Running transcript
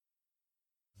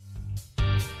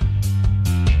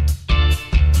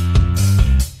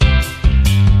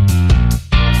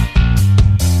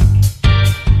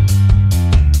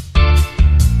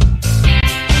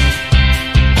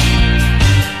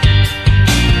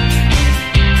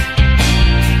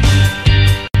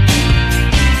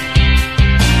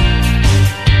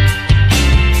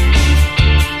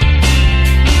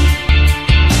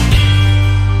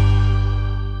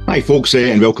Hi folks,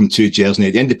 and welcome to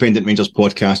Jersey, the Independent Rangers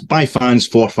podcast by fans,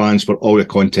 for fans, for all the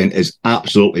content is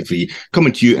absolutely free,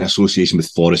 coming to you in association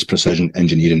with Forest Precision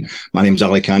Engineering. My name's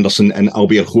Alec Anderson and I'll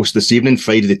be your host this evening,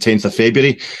 Friday the 10th of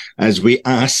February, as we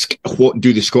ask, what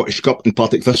do the Scottish Cup and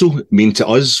Partick Thistle mean to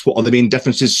us? What are the main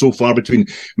differences so far between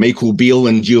Michael Beale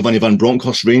and Giovanni Van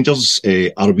Bronckhorst Rangers?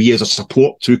 Are we as a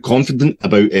support too confident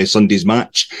about Sunday's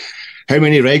match? How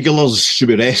many regulars should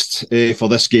we rest for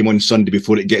this game on Sunday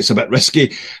before it gets a bit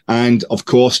risky? And of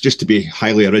course, just to be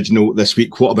highly original this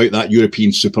week, what about that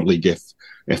European Super League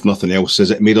if nothing else? Has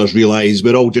it made us realise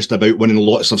we're all just about winning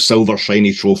lots of silver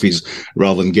shiny trophies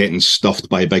rather than getting stuffed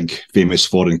by big famous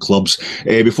foreign clubs?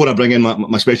 Before I bring in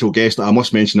my special guest, I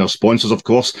must mention our sponsors, of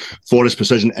course. Forest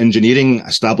Precision Engineering,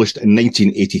 established in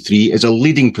 1983, is a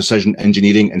leading precision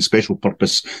engineering and special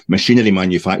purpose machinery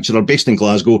manufacturer based in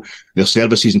Glasgow. Their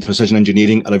services in precision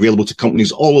engineering are available to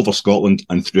companies all over Scotland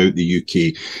and throughout the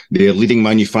UK. They are leading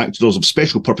manufacturers of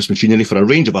special purpose machinery for a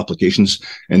range of applications,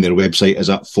 and their website is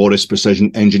at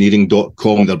forestprecisionengineering.com.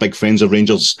 They're big friends of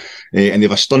Rangers, and they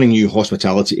have a stunning new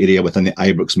hospitality area within the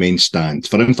Ibrox main stand.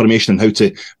 For information on how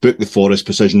to book the Forest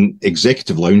Precision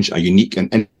Executive Lounge, a unique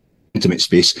and intimate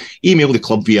space, email the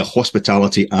club via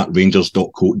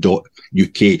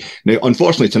hospitality@rangers.co.uk. Now,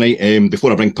 unfortunately tonight,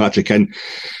 before I bring Patrick in,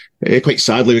 quite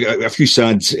sadly, we got a few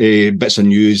sad bits of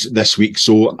news this week.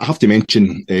 So I have to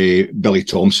mention Billy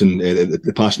Thompson,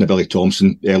 the passing of Billy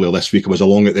Thompson earlier this week. I was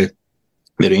along at the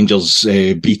Rangers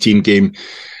B-team game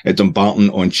at Dumbarton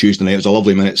on Tuesday night. It was a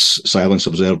lovely minute's silence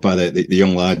observed by the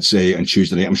young lads on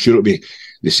Tuesday night. I'm sure it'll be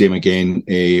the same again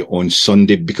on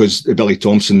Sunday, because Billy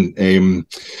Thompson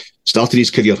started his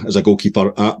career as a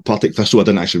goalkeeper at Partick Thistle. I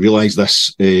didn't actually realise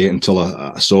this until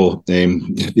I saw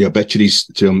the obituaries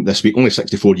to him this week. Only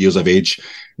 64 years of age,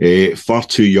 far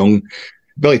too young.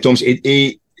 Billy Thompson,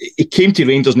 he came to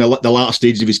Rangers in the latter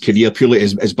stages of his career purely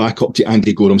as backup to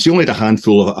Andy Gorham. So he only had a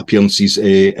handful of appearances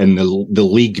in the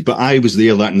league, but I was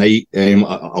there that night. A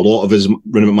lot of us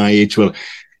running at my age where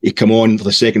he came on for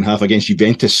the second half against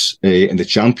Juventus in the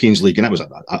Champions League, and that was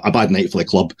a bad night for the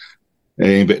club.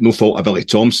 But no fault of Billy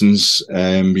Thompson's.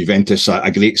 Juventus, a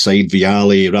great side.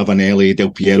 Vialli, Ravanelli, Del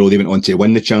Piero, they went on to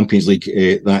win the Champions League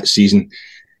that season.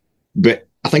 But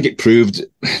I think it proved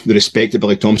the respect that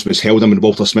Billy Thompson was held in when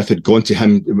Walter Smith had gone to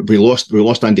him. We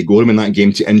lost Andy Gorham in that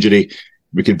game to injury.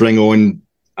 We could bring on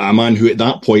a man who at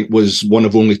that point was one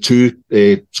of only two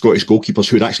Scottish goalkeepers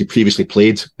who had actually previously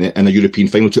played in a European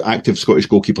final, two active Scottish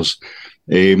goalkeepers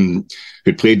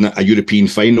who'd played in a European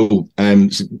final.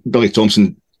 Billy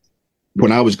Thompson,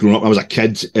 when I was growing up, I was a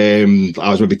kid. I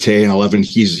was maybe 10, 11.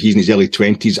 He's in his early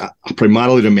 20s. I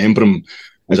primarily remember him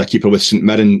as a keeper with St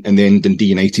Mirren and then Dundee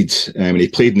United. And he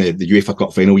played in the UEFA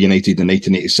Cup final with United in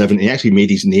 1987. He actually made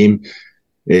his name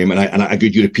and a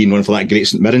good European run for that great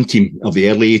St Mirren team of the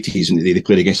early 80s. And they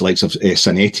played against the likes of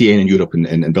Saint Etienne in Europe,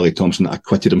 and Billy Thompson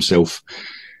acquitted himself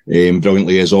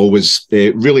brilliantly as always.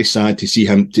 Really sad to see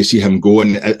him go.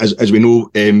 And as we know,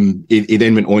 he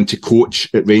then went on to coach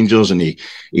at Rangers, and he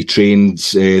trained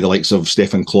the likes of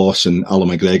Stefan Klos and Alan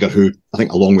McGregor, who I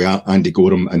think along with Andy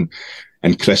Gorham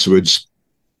and Chris Woods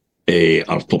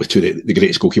are probably two of the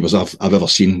greatest goalkeepers I've ever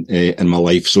seen in my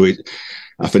life. So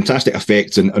a fantastic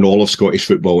effect in all of Scottish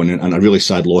football, and a really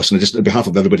sad loss. And just on behalf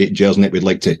of everybody at Jersey, we'd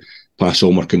like to pass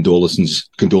on our condolences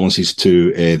to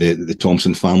the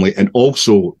Thompson family. And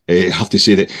also have to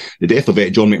say that the death of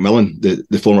John McMillan,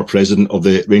 the former president of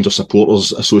the Rangers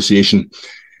Supporters Association,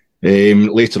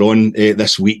 later on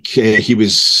this week, he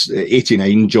was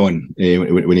 89, John,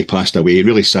 when he passed away.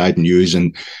 Really sad news,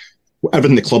 and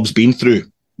everything the club's been through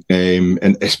and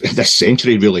this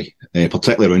century, really,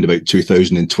 particularly around about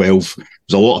 2012.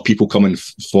 There's a lot of people coming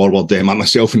forward,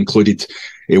 myself included,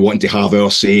 wanting to have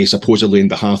our say, supposedly on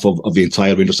behalf of the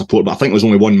entire Rangers support. But I think there was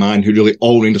only one man who really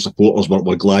all Rangers supporters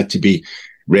were glad to be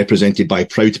represented by,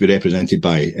 proud to be represented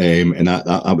by, and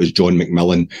that was John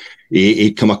McMillan.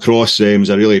 He come across as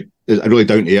a really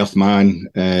down-to-earth man.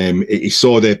 He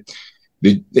saw the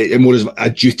more as a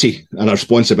duty and a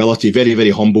responsibility, very, very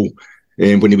humble.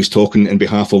 When he was talking in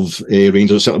behalf of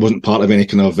Rangers, it certainly wasn't part of any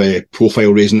kind of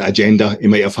profile-raising agenda he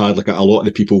might have had, like a lot of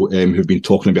the people who've been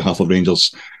talking on behalf of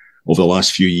Rangers over the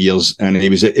last few years. And he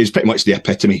was pretty much the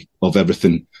epitome of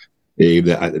everything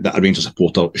that a Rangers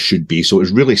supporter should be. So it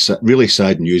was really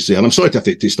sad news there. And I'm sorry to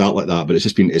have to start like that, but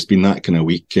it's been that kind of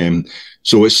week.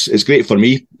 So it's great for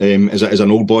me as an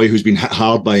old boy who's been hit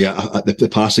hard by the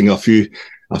passing of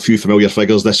a few familiar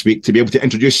figures this week, to be able to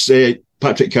introduce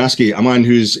Patrick Kasky, a man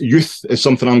whose youth is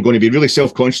something I'm going to be really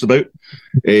self-conscious about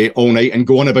all night and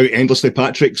go on about endlessly,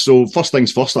 Patrick. So first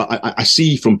things first, I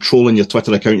see from trolling your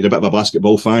Twitter account, you're a bit of a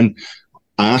basketball fan.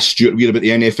 asked Stuart Weir about the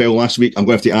NFL last week. I'm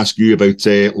going to have to ask you about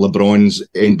LeBron's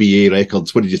NBA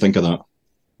records. What did you think of that?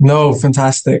 No,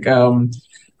 fantastic.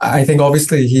 I think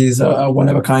obviously he's a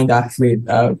one-of-a-kind athlete.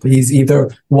 He's either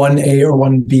 1A or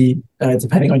 1B,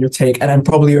 depending on your take. And then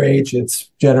probably your age, it's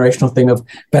generational thing of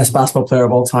best basketball player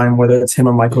of all time, whether it's him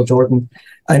or Michael Jordan.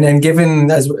 And then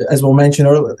given, as we'll mention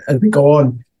earlier, as we go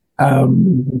on,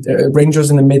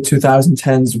 Rangers in the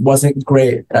mid-2010s wasn't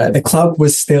great. The club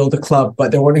was still the club,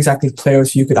 but there weren't exactly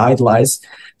players you could idolize.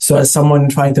 So as someone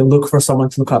trying to look for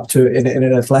someone to look up to in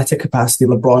an athletic capacity,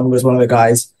 LeBron was one of the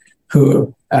guys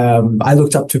who I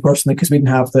looked up to personally because we didn't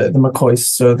have the McCoys,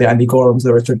 so the Andy Gorhams,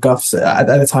 the Richard Guffs at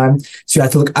the time. So you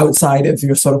had to look outside of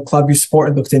your sort of club you support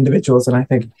and look to individuals. And I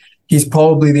think he's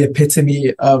probably the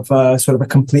epitome of sort of a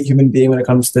complete human being when it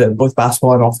comes to both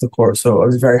basketball and off the court. So I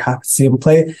was very happy to see him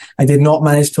play. I did not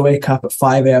manage to wake up at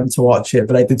 5 a.m. to watch it,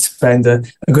 but I did spend a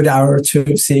good hour or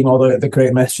two seeing all the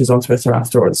great messages on Twitter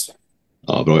afterwards.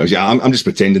 Oh, bro! Yeah, I'm just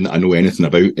pretending that I know anything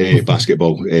about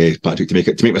basketball, Patrick,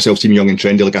 to make myself seem young and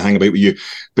trendy, like I hang about with you.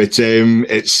 But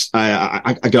it's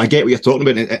I get what you're talking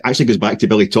about. It actually goes back to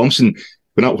Billy Thompson.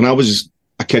 When I was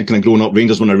a kid, kind of growing up,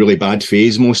 Rangers were in a really bad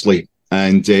phase mostly,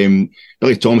 and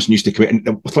Billy Thompson used to come in.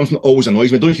 And something always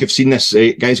annoys me. I don't know if you've seen this.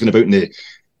 Guys going about in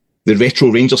the retro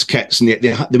Rangers kits, and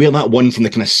they wear that one from the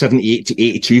kind of 78 to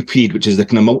 82 period, which is the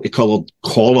kind of multicoloured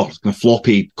collar, kind of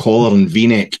floppy collar and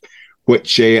V-neck,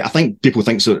 which I think people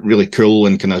think is really cool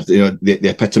and kind of, you know, the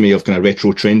epitome of kind of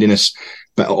retro trendiness.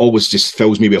 But it always just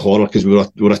fills me with horror because we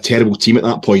were a terrible team at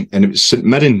that point, and it was St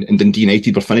Mirren and Dundee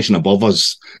United were finishing above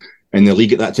us in the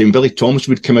league at that time. Billy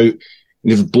Thompson would come out, and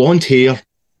he had blonde hair,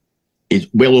 he's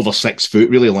well over 6 foot,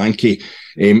 really lanky,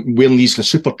 wearing these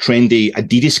super trendy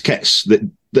Adidas kits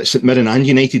that St Mirren and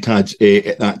United had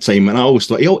at that time. And I always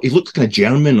thought, he looked kind of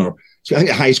German, or so I think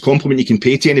the highest compliment you can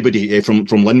pay to anybody from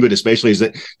Linwood, especially, is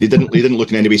that they didn't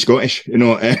look in any way Scottish. You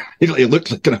know, he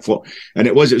looked like kind of, and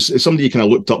it was somebody you kind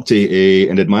of looked up to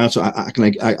and admired. So I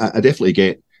definitely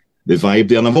get the vibe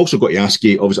there. And I've also got to ask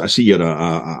you, obviously, I see you're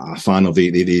a fan of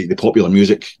the popular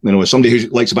music. You know, as somebody who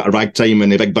likes a bit of ragtime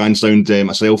and the big band sound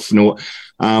myself, you know,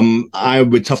 I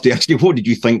would have to ask you, what did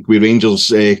you think with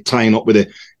Rangers tying up with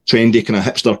the trendy kind of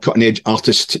hipster cutting edge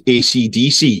artist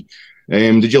AC/DC?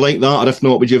 Did you like that? Or if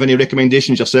not, would you have any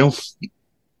recommendations yourself?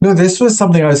 No, this was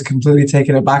something I was completely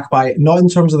taken aback by. Not in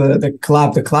terms of the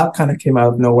collab. The collab kind of came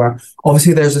out of nowhere.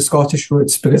 Obviously, there's the Scottish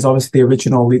roots because obviously the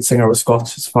original lead singer was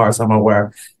Scottish, as far as I'm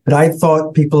aware. But I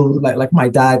thought people like my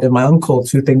dad and my uncle,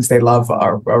 two things they love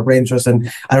are Rangers. And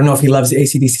I don't know if he loves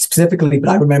AC/DC specifically, but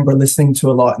I remember listening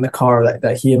to a lot in the car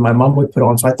that he and my mum would put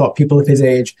on. So I thought people of his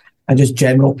age and just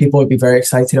general people would be very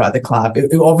excited about the collab.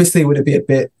 It obviously would be a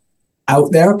bit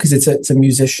out there because it's a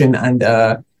musician and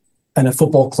a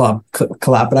football club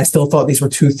collab, but I still thought these were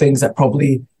two things that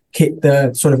probably hit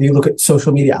the sort of, you look at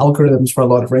social media algorithms for a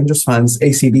lot of Rangers fans,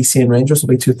 AC/DC and Rangers will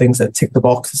be two things that tick the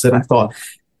boxes. And I thought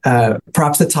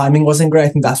perhaps the timing wasn't great. I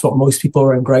think that's what most people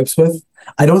were in gripes with.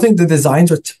 I don't think the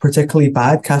designs were particularly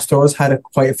bad. Castors had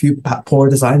quite a few poor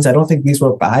designs. I don't think these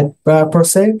were bad per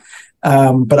se.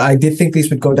 But I did think these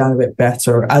would go down a bit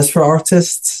better. As for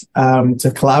artists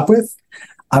to collab with,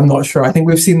 I'm not sure. I think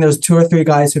we've seen there's 2 or 3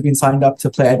 guys who've been signed up to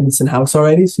play Edmondson House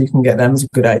already, so you can get them as a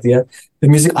good idea. The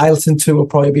music I listen to will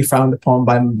probably be frowned upon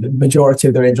by the majority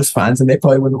of the Rangers fans, and they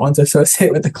probably wouldn't want to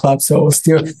associate with the club. So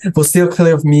we'll steer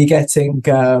clear of me getting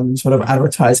sort of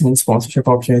advertising and sponsorship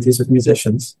opportunities with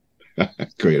musicians.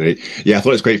 Great, right? Yeah, I thought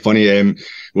it was quite funny. We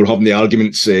were having the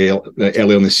arguments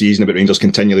earlier in the season about Rangers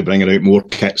continually bringing out more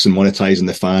kits and monetising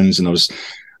the fans, and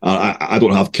I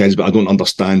don't have kids, but I don't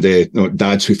understand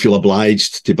dads who feel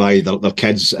obliged to buy their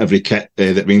kids every kit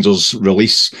that Rangers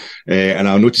release. And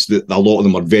I noticed that a lot of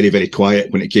them were very, very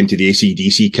quiet when it came to the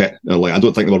AC/DC kit. I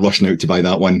don't think they were rushing out to buy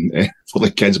that one for the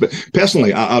kids. But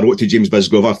personally, I wrote to James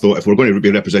Bisgrove. I thought if we're going to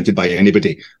be represented by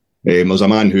anybody, there's a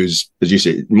man who's, as you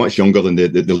say, much younger than the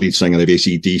lead singer of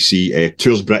AC/DC,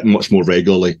 tours Britain much more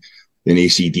regularly than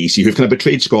AC/DC, who've kind of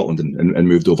betrayed Scotland and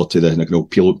moved over to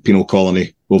the penal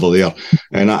colony over there.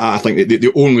 And I think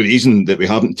the only reason that we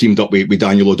haven't teamed up with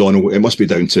Daniel O'Donnell, it must be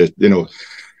down to,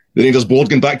 the Rangers board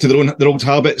going back to their old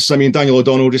habits. I mean, Daniel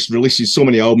O'Donnell just releases so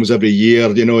many albums every year.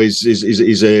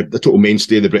 He's a total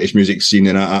mainstay of the British music scene,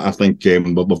 and I think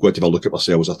we've got to have a look at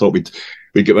ourselves. I thought we'd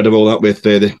get rid of all that with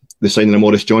the signing of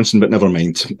Maurice Johnson, but never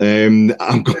mind.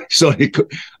 I'm going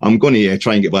to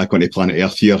try and get back onto planet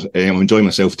Earth here. I'm enjoying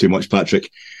myself too much,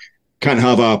 Patrick. Can't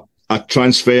have a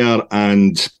transfer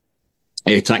and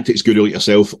tactics guru like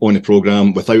yourself on the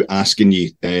programme without asking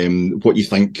you what you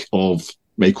think of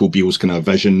Michael Beale's kind of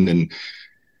vision and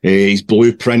his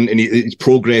blueprint and his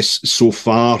progress so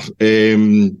far.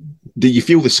 do you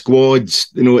feel the squad,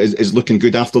 is looking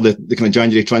good after the kind of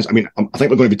January transfer? I mean, I think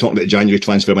we're going to be talking about the January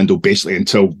transfer window basically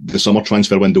until the summer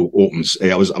transfer window opens.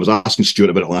 I was asking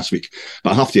Stuart about it last week,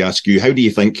 but I have to ask you, how do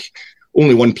you think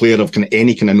only one player of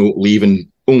any kind of note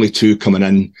leaving, only two coming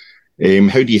in?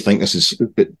 How do you think this is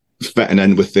fitting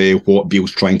in with what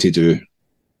Beale's trying to do?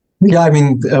 Yeah, I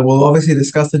mean, we'll obviously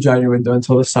discuss the January window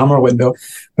until the summer window,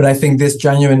 but I think this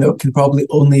January window can probably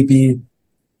only be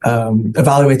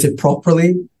evaluated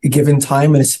properly given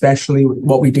time, and especially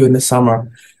what we do in the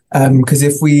summer. Because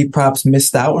if we perhaps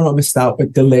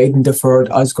but delayed and deferred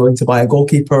us going to buy a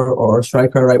goalkeeper or a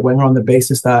striker, or right winger on the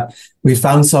basis that we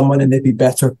found someone and they'd be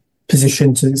better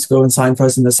positioned to go and sign for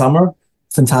us in the summer,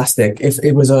 fantastic. If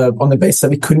it was on the basis that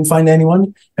we couldn't find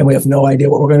anyone and we have no idea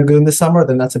what we're going to do in the summer,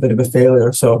 then that's a bit of a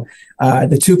failure. So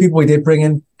the two people we did bring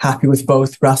in, happy with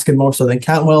both. Raskin more so than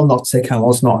Cantwell. Not to say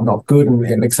Cantwell's not good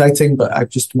and exciting, but I've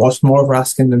just watched more of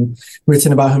Raskin and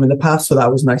written about him in the past, so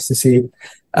that was nice to see.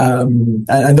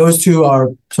 And those two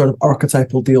are sort of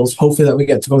archetypal deals, hopefully, that we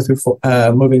get to go through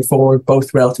moving forward,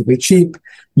 both relatively cheap,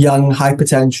 young, high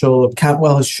potential.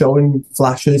 Cantwell has shown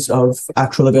flashes of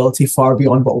actual ability far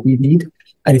beyond what we need.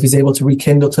 And if he's able to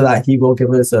rekindle to that, he will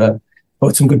give us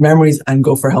both some good memories and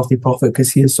go for healthy profit,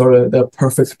 because he is sort of the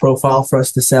perfect profile for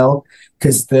us to sell,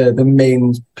 because the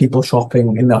main people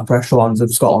shopping in the upper echelons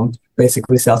of Scotland,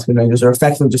 basically Celtic and Rangers, are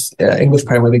effectively just English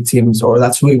Premier League teams, or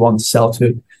that's who we want to sell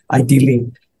to,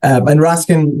 ideally. And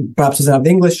Raskin perhaps doesn't have the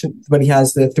English, but he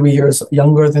has the 3 years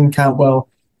younger than Cantwell,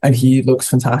 and he looks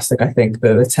fantastic. I think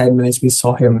the 10 minutes we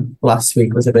saw him last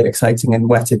week was a bit exciting and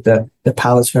whetted the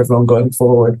palates for everyone going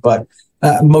forward. But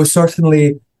most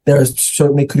certainly,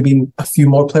 could have been a few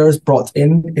more players brought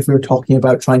in if we were talking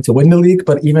about trying to win the league.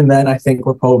 But even then, I think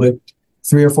we're probably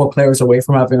 3 or 4 players away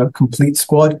from having a complete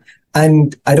squad.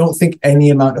 And I don't think any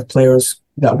amount of players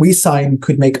that we sign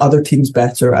could make other teams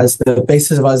better, as the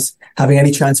basis of us having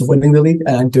any chance of winning the league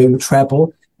and doing the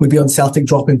treble would be on Celtic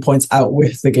dropping points out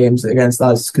with the games against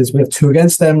us, because we have 2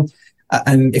 against them.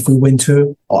 And if we win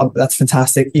 2, that's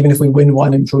fantastic. Even if we win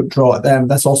 1 and draw at them,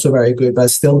 that's also very good. But it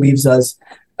still leaves us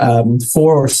 4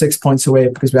 or 6 points away,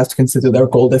 because we have to consider their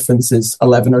goal difference is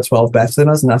 11 or 12 better than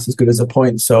us, and that's as good as a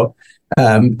point. So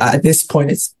at this point,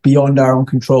 it's beyond our own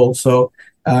control. So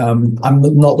I'm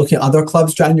not looking at other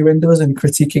clubs' January windows and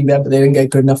critiquing them, but they didn't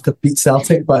get good enough to beat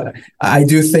Celtic. But I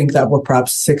do think that we're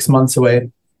perhaps 6 months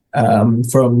away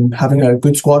from having a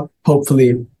good squad,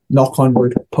 hopefully, knock on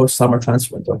wood, post-summer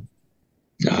transfer window.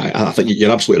 I think you're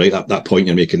absolutely right. That point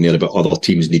you're making there about other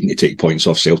teams needing to take points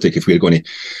off Celtic if we're going to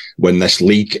win this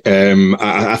league.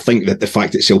 I think that the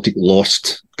fact that Celtic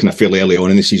lost kind of fairly early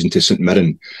on in the season to St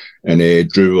Mirren and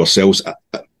drew ourselves,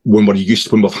 when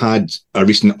we've had a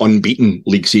recent unbeaten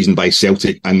league season by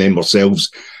Celtic and then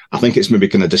ourselves, I think it's maybe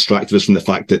kind of distracted us from the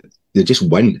fact that they just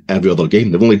win every other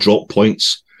game. They've only dropped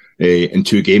points in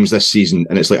 2 games this season,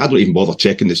 and it's like, I don't even bother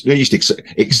checking this. I used to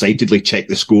excitedly check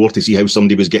the score to see how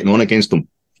somebody was getting on against them.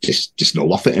 Just not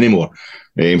worth it anymore.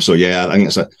 So yeah, I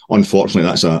think unfortunately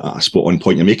that's a spot on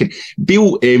point you're making.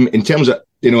 Beale, in terms of,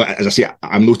 as I say,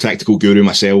 I'm no tactical guru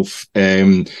myself.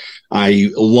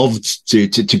 I loved to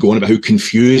go on about how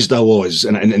confused I was,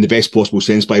 and in the best possible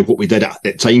sense, by what we did at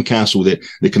Tynecastle,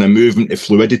 the kind of movement, the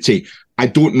fluidity. I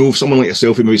don't know if someone like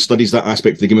yourself who maybe studies that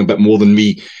aspect of the game a bit more than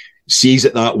me sees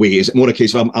it that way. Is it more a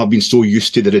case of I've been so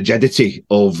used to the rigidity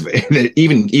of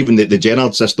even the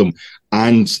Gerrard system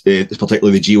and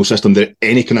particularly the Gio system, that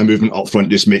any kind of movement up front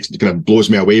just kind of blows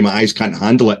me away. My eyes can't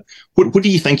handle it. What do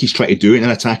you think he's trying to do in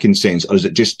an attacking sense, or is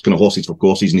it just kind of horses for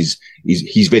courses and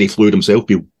he's very fluid himself,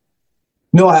 Beale?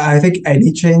 No, I think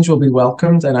any change will be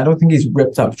welcomed, and I don't think he's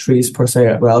ripped up trees per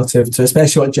se relative to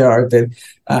especially what Gerrard did,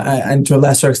 and to a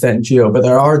lesser extent Gio. But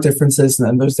there are differences,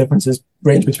 and those differences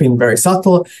range between very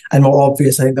subtle and more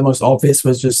obvious. I think the most obvious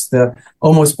was just the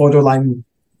almost borderline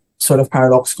sort of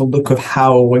paradoxical look of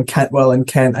how when Cantwell and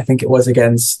Kent, I think it was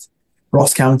against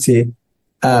Ross County,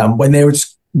 when they were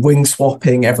just wing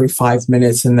swapping every 5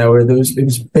 minutes, and there were those, it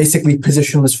was basically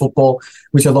positionless football,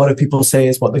 which a lot of people say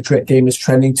is what the game is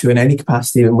trending to in any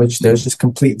capacity, in which there's just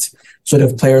complete sort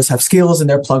of players have skills and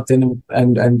they're plugged in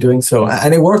and doing so.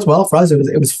 And it worked well for us.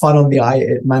 It was fun on the eye.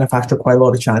 It manufactured quite a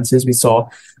lot of chances. We saw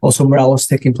also Morelos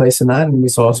taking place in that, and we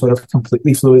saw sort of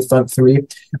completely fluid front 3,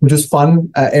 which was fun.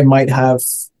 It might have,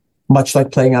 much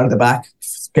like playing out of the back,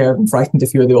 scared and frightened a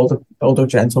few of the older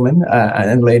gentlemen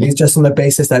and ladies, just on the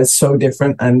basis that it's so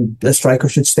different and the striker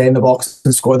should stay in the box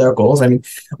and score their goals. I mean,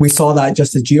 we saw that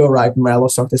just as Gio arrived and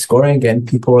Morelos started scoring again.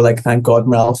 People were like, thank God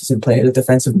Morelos isn't playing a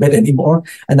defensive mid anymore.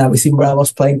 And now we see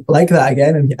Morelos playing like that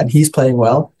again, and he's playing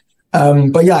well.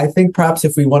 But yeah, I think perhaps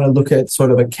if we want to look at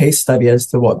sort of a case study as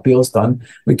to what Beale's done,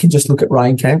 we can just look at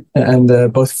Ryan Kent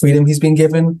and both freedom he's been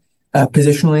given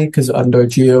positionally, because under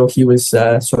Gio, he was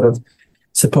sort of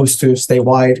supposed to stay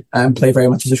wide and play very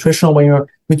much as a traditional winger,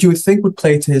 which you would think would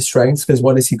play to his strengths, because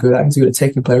what is he good at? He's good at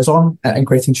taking players on and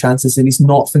creating chances, and he's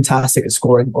not fantastic at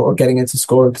scoring or getting into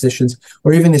scoring positions,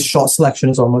 or even his shot selection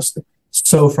is almost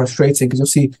so frustrating, because you'll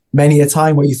see many a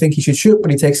time where you think he should shoot,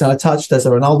 but he takes out a touch, does a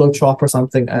Ronaldo chop or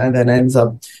something, and then ends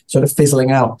up sort of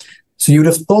fizzling out. So you would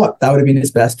have thought that would have been his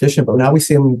best position, but now we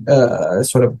see him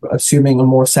sort of assuming a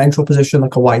more central position,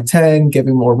 like a wide 10,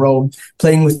 giving more roam,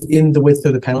 playing within the width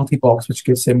of the penalty box, which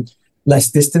gives him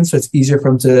less distance, so it's easier for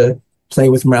him to play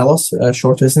with Morelos,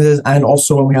 short distances, and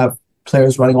also when we have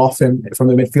players running off him from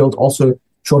the midfield, also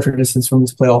shorter distance from him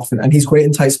to play off, and he's great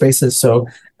in tight spaces, so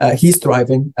he's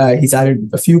thriving. He's added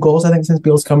a few goals, I think, since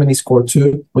Beale's come in. He scored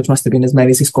 2, which must have been as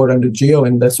many as he scored under Gio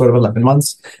in the sort of 11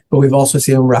 months, but we've also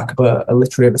seen him rack up a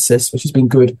litany of assists, which has been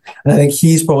good, and I think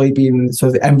he's probably been sort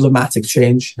of the emblematic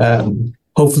change.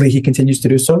 Hopefully he continues to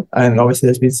do so, and obviously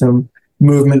there's been some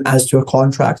movement as to a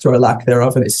contract or a lack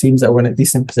thereof, and it seems that we're in a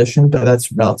decent position, but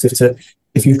that's relative to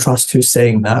if you trust who's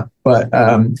saying that. But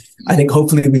I think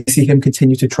hopefully we see him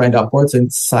continue to trend upwards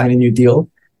and sign a new deal.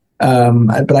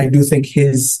 But I do think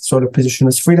his sort of position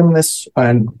as freedomless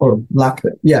or lack,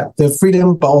 the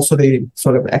freedom, but also the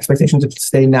sort of expectation to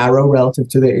stay narrow relative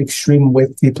to the extreme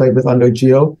width he played with under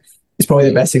Gio is probably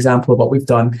the best example of what we've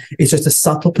done. It's just a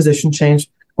subtle position change.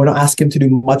 We're not asking him to do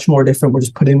much more different. We're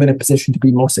just putting him in a position to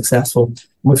be more successful. And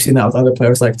we've seen that with other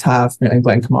players like Tav and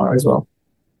Glenn Kamara as well.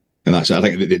 And that's, I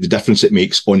think, the difference it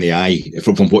makes on the eye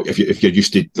from what if you're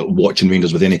used to watching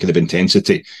Rangers with any kind of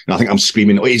intensity. And I think I'm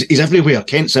screaming, oh, he's everywhere.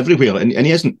 Kent's everywhere, and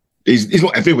he isn't. He's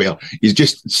not everywhere. He's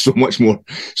just so much more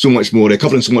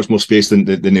covering so much more space than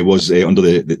he was under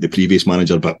the previous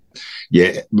manager. But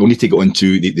yeah, we'll need to go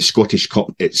into the Scottish Cup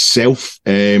itself.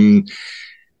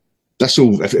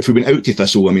 Thistle, if we went out to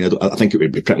Thistle, I mean, I think it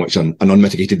would be pretty much an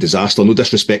unmitigated disaster. No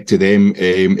disrespect to them.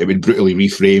 It would brutally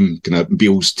reframe kind of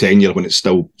Beale's tenure when it's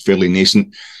still fairly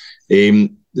nascent.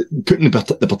 Putting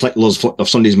the particulars of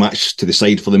Sunday's match to the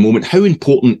side for the moment, how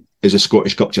important is the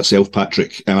Scottish Cup to yourself,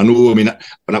 Patrick? And I know, I mean,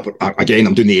 again,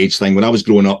 I'm doing the age thing. When I was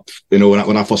growing up, you know,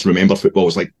 when I first remember football, it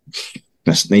was like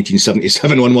this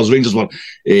 1977 onwards. Rangers were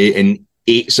in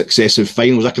 8 successive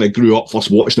finals. I kind of grew up first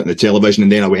watching it on the television,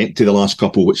 and then I went to the last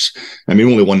couple, which, I mean,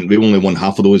 we only won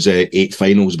half of those 8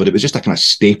 finals, but it was just a kind of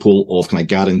staple of kind of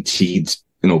guaranteed,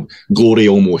 you know, glory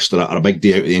almost, or a big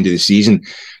day out at the end of the season.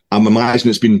 I'm imagining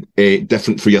it's been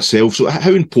different for yourself. So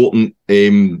how important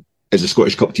is the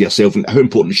Scottish Cup to yourself, and how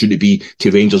important should it be to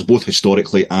Rangers, both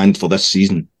historically and for this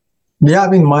season? Yeah, I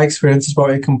mean, my experience is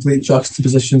probably a complete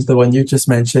juxtaposition to the one you just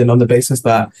mentioned, on the basis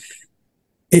that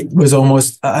it was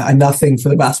almost a nothing for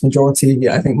the vast majority.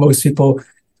 I think most people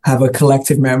have a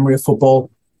collective memory of football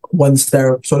once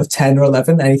they're sort of 10 or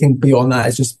 11. Anything beyond that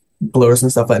is just blurs and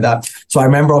stuff like that. So I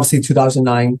remember obviously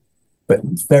 2009, but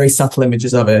very subtle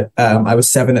images of it. I was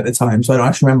 7 at the time, so I don't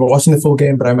actually remember watching the full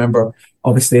game, but I remember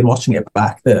obviously watching it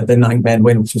back, the 9-men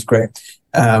win, which was great.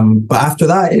 But after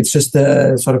that, it's just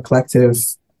a sort of collective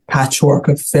patchwork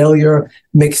of failure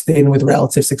mixed in with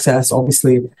relative success.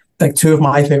 Obviously, like 2 of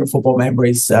my favourite football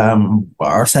memories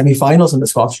are semi-finals in the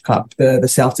Scottish Cup, the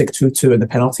Celtic 2-2 and the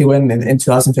penalty win in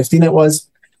 2015 it was.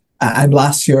 And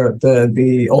last year,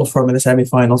 the Old Firm in the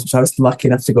semi-finals, which I was lucky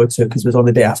enough to go to because it was on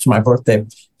the day after my birthday.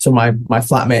 So my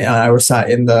flatmate and I were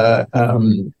sat in the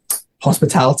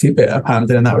hospitality bit of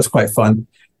Hampden, and that was quite fun.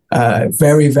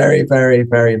 Very, very, very,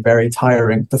 very, very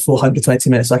tiring, the full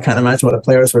 120 minutes. So I can't imagine what the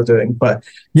players were doing. But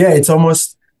yeah, it's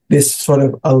almost this sort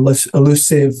of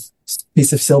elusive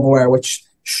piece of silverware which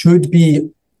should be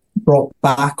brought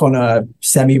back on a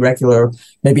semi-regular,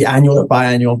 maybe annual or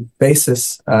biannual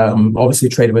basis. Obviously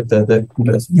traded with the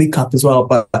League Cup as well,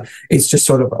 but it's just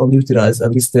sort of eluded us,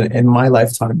 at least in my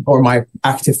lifetime, or my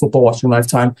active football watching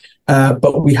lifetime.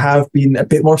 But we have been a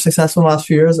bit more successful in the last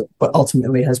few years, but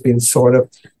ultimately has been sort of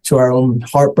to our own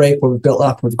heartbreak, where we've built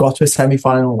up. We've got to a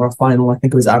semi-final or a final, I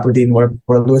think it was Aberdeen, where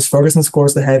Lewis Ferguson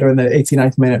scores the header in the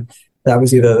 89th minute. That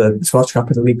was either the Scottish Cup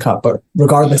or the League Cup, but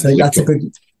regardless, I think that's a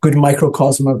good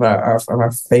microcosm of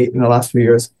our fate in the last few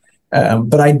years.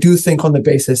 But I do think, on the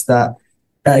basis that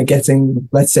getting,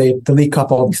 let's say, the League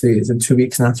Cup obviously is in 2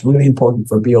 weeks, and that's really important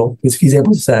for Beale, because if he's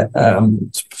able to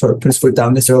sort of put his foot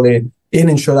down this early in,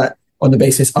 ensure that on the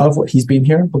basis of what he's been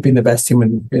here, we've been the best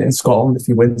team in Scotland if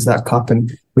he wins that cup,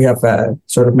 and we have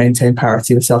sort of maintained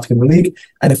parity with Celtic in the league.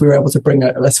 And if we were able to bring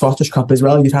a Scottish Cup as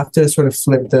well, you'd have to sort of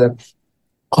flip the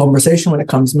conversation when it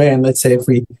comes May. And let's say if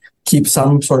we keep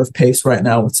some sort of pace right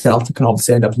now with Celtic and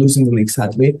obviously end up losing the league,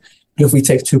 sadly, But if we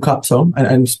take two cups home,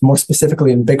 and more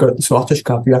specifically in bigger, the Scottish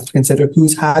Cup, you have to consider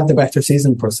who's had the better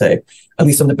season per se, at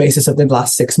least on the basis of the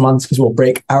last 6 months, because we'll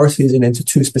break our season into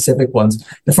two specific ones.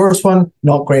 The first one,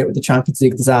 not great with the Champions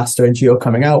League disaster and Gio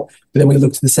coming out. But then we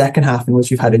look to the second half in which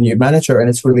you've had a new manager, and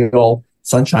it's really all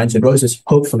sunshines and roses,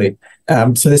 hopefully.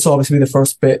 So this will obviously be the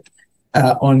first bit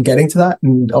on getting to that.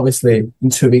 And obviously in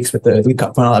 2 weeks with the League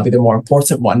Cup final, that'll be the more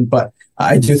important one. But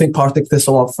I do think Partick this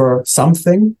will offer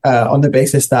something on the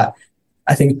basis that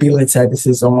I think Beale had said this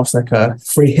is almost like a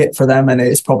free hit for them, and it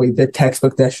is probably the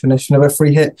textbook definition of a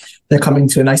free hit. They're coming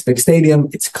to a nice big stadium.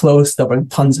 It's close. They'll bring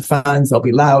tons of fans. They'll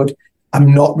be loud.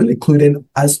 I'm not really clued in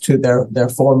as to their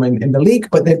form in the league,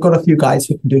 but they've got a few guys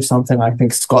who can do something. I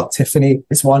think Scott Tiffany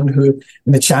is one who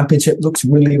in the Championship looks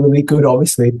really, really good.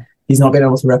 Obviously, he's not been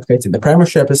able to replicate in the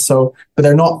Premiership, but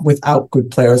they're not without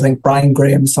good players. I think Brian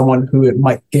Graham, someone who it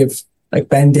might give like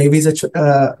Ben Davies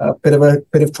a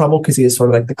bit of trouble, because he is sort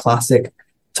of like the classic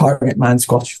target man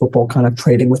Scottish football, kind of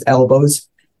trading with elbows.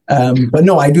 But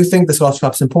no, I do think the Scottish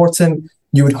Cup's important.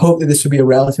 You would hope that this would be a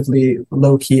relatively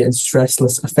low-key and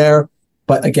stressless affair.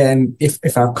 But again,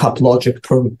 if our cup logic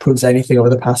proves anything over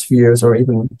the past few years, or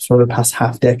even sort of the past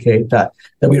half decade, that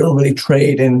we don't really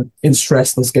trade in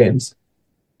stressless games.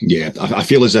 Yeah, I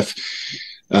feel as if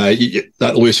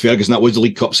that Lewis Ferguson, that was the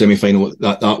League Cup semi-final,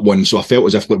 that one. So I felt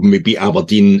as if when we beat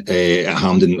Aberdeen at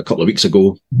Hampden a couple of weeks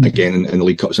ago, again in the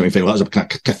League Cup semi-final, that was a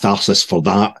kind of catharsis for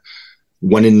that.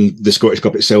 Winning the Scottish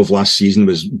Cup itself last season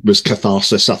was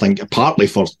catharsis, I think, partly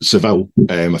for Seville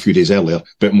a few days earlier,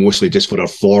 but mostly just for our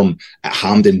form at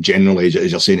Hampden generally.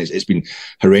 As you're saying, it's been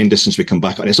horrendous since we come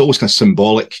back. And it's always kind of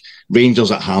symbolic.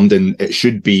 Rangers at Hampden, it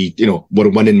should be, we're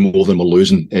winning more than we're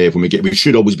losing when we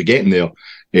should always be getting there.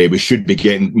 We should be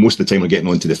getting, most of the time we're getting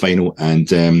on to the final,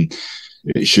 and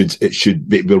it should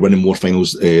be, we're winning more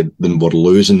finals than we're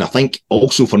losing. I think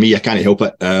also for me, I can't help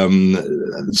it.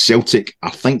 Celtic, I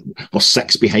think we're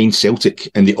 6 behind Celtic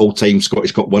in the all-time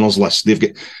Scottish Cup winners list.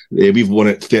 We've won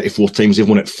it 34 times. They've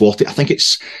won it 40. I think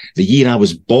it's the year I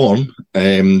was born,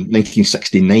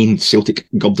 1969. Celtic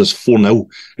gubbed us 4-0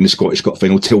 in the Scottish Cup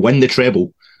final to win the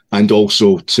treble, and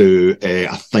also to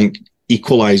I think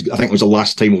equalise. I think it was the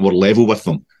last time we were level with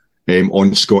them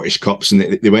on Scottish Cups, and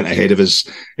they went ahead of us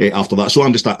after that. So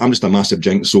I'm just a massive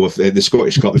jinx. So if the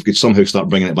Scottish Cup, if we could somehow start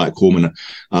bringing it back home on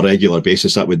a regular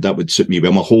basis, that would suit me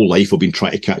well. My whole life I've been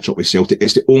trying to catch up with Celtic.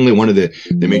 It's the only one of the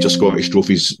major Scottish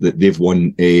trophies that they've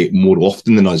won more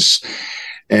often than us.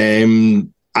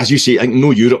 As you say, I think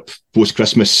no Europe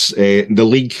post-Christmas. The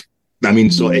league, I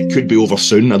mean, so it could be over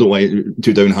soon. I don't want it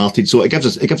too downhearted. So it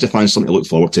gives the fans something to look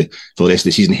forward to for the rest of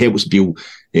the season. Helps Beale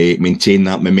maintain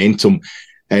that momentum.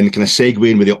 And kind of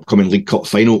segueing with the upcoming League Cup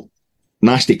final,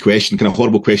 nasty question, kind of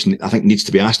horrible question, I think needs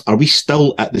to be asked. Are we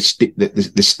still at the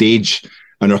stage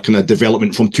in our kind of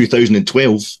development from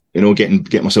 2012,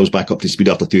 getting ourselves back up to speed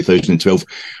after 2012,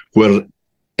 where,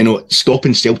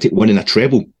 stopping Celtic winning a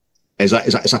treble is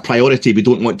a priority we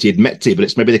don't want to admit to, but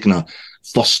it's maybe the kind of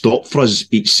first stop for us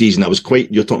each season.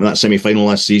 You're talking about that semi-final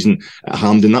last season at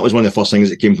Hampden. That was one of the first things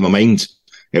that came to my mind.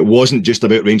 It wasn't just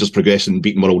about Rangers progressing and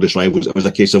beating our oldest rivals. It was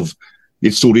a case of,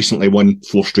 they've so recently won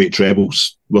 4 straight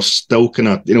trebles. We're still kind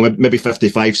of, maybe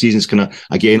 55 seasons kind of,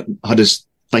 again, had us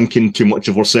thinking too much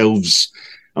of ourselves.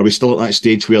 Are we still at that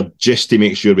stage where just to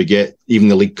make sure we get even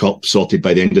the League Cup sorted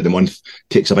by the end of the month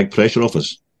takes a big pressure off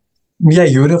us? Yeah,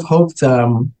 you would have hoped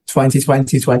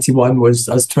 2020-21 was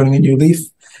us turning a new leaf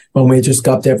when we just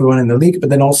gubbed everyone in the league,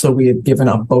 but then also we had given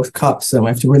up both cups, and we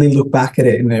have to really look back at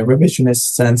it in a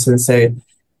revisionist sense and say,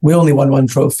 we only won 1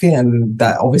 trophy, and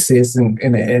that obviously isn't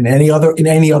in any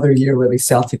other year really.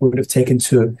 Celtic would have taken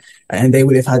 2, and they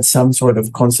would have had some sort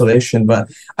of consolation.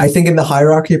 But I think in the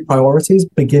hierarchy of priorities,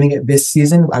 beginning at this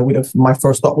season, my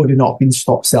first thought would have not been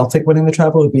stop Celtic winning the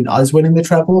treble; it would have been us winning the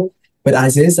treble. But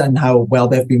as is, and how well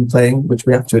they've been playing, which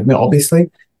we have to admit, obviously,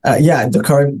 the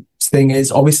current thing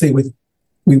is obviously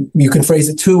you can phrase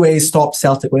it 2 ways: stop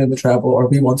Celtic winning the treble, or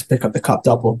we want to pick up the cup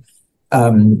double.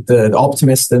 The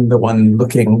optimist and the one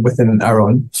looking within our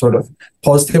own sort of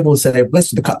positive will say, let's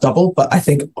do the cup double. But I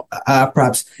think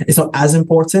perhaps it's not as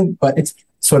important, but it's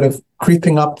sort of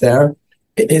creeping up there.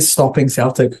 It is stopping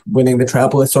Celtic winning the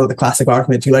treble. It's sort of the classic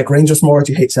argument. Do you like Rangers more or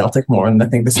do you hate Celtic more? And I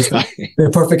think this is the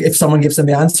perfect, if someone gives them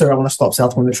the answer, I want to stop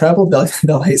Celtic winning the treble,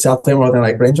 they'll hate Celtic more than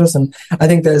like Rangers. And I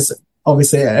think there's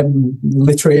obviously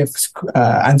literally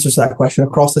answers to that question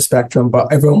across the spectrum,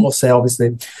 but everyone will say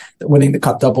obviously that winning the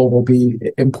cup double will be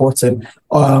important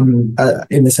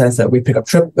in the sense that we pick up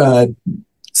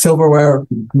silverware,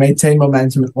 maintain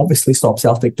momentum, and obviously stop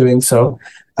Celtic doing so.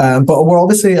 But we're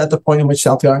obviously at the point in which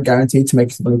Celtic aren't guaranteed to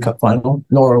make the League Cup final,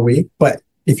 nor are we. But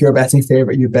if you're a betting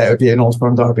favourite, you bet it would be an Old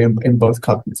Firm derby in both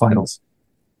cup finals.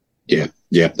 Yeah,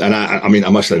 and I mean, I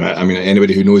must admit, I mean,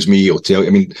 anybody who knows me will tell. I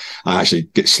mean, I actually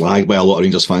get slagged by a lot of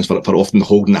Rangers fans for often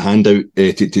holding the hand out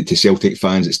to Celtic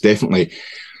fans. It's definitely,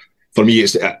 for me,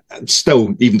 it's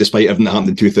still, even despite everything that happened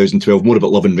in 2012, more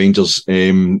about loving Rangers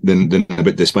than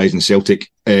about despising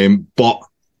Celtic. But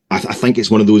I think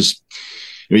it's one of those,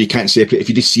 you can't separate. If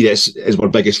you just see it as our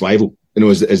biggest rival,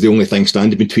 as the only thing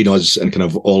standing between us and kind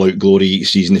of all-out glory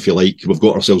each season, if you like, we've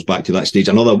got ourselves back to that stage.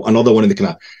 Another one of the kind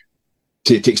of,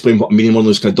 to explain what I mean, one of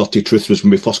those kind of dirty truths was when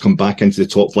we first come back into the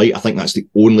top flight. I think that's the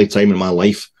only time in my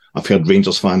life I've heard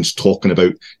Rangers fans talking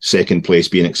about second place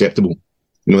being acceptable.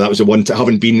 That was the one,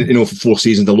 having been, for 4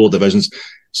 seasons in the lower divisions,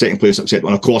 second place acceptable.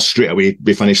 And of course, straight away,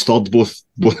 we finished third both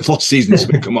the first seasons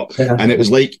we come up. Yeah. And it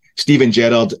was like Steven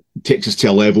Gerrard takes us to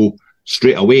a level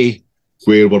straight away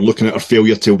where we're looking at our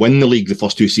failure to win the league the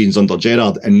first 2 seasons under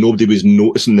Gerrard, and nobody was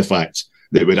noticing the fact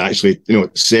that we'd actually,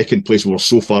 second place, we were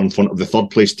so far in front of the third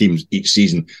place teams each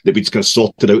season that we'd kind of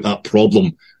sorted out that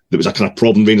problem. That was a kind of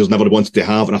problem Rangers never wanted to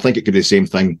have. And I think it could be the same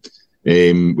thing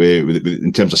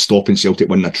in terms of stopping Celtic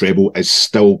winning a treble is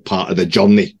still part of the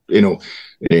journey, that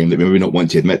we maybe not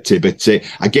want to admit to. But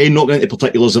again, not going into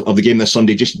particulars of the game this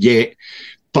Sunday just yet.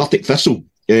 Partick Thistle,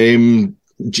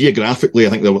 geographically, I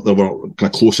think they were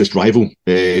kind of closest rival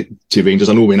to Rangers.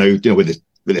 I know we now,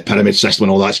 with the pyramid system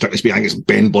and all that, strictly speaking, I think it's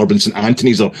Benburb and St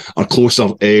Anthony's are closer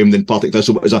than Partick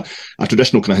Thistle, but as a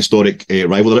traditional kind of historic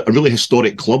rival. They're a really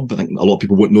historic club. I think a lot of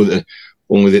people won't know that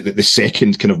only the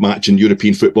second kind of match in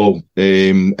European football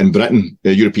in Britain,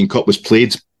 the European Cup, was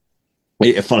played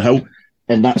at Firhill.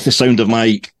 And that's the sound of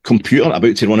my computer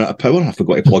about to run out of power. I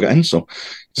forgot to plug it in, so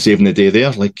saving the day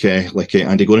there, like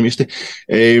Andy Gorham used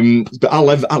to. But I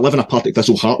live in a Partick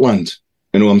Thistle heartland.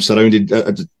 I'm surrounded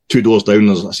 2 doors down.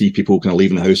 I see people kind of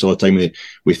leaving the house all the time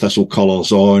with Thistle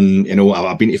colours on.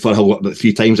 I've been to Firhill about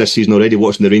 3 times this season already,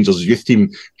 watching the Rangers youth team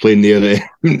playing there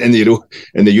in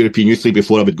the European Youth League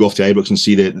before I would go off to Ibrox and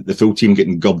see the full team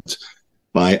getting gubbed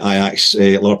by Ajax,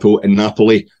 Liverpool and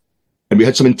Napoli. And we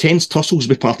had some intense tussles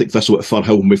with Partick Thistle at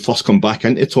Firhill when we first come back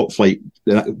into top flight.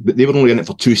 But they were only in it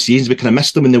for 2 seasons. We kind of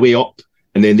missed them on the way up,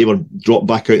 and then they were dropped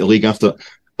back out of the league after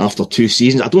 2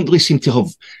 seasons. I don't really seem to have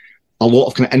a lot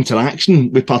of kind of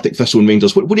interaction with Partick Thistle and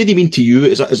Rangers. What do they mean to you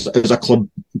as a club,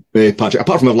 Patrick?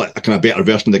 Apart from a kind of better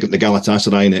version of the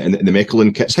Galatasaray and the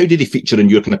Mechelen kits, how do they feature in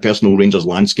your kind of personal Rangers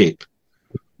landscape?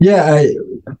 Yeah,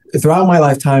 throughout my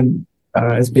lifetime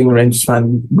as being a Rangers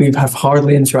fan, we have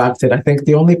hardly interacted. I think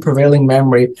the only prevailing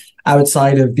memory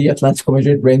outside of the Atletico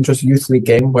Madrid Rangers Youth League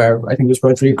game, where I think it was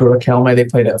Rodrigo Riquelme, they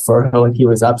played at Firhill, and he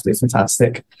was absolutely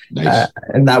fantastic. Nice.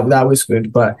 And that was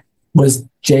good, but was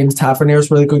James Tavernier's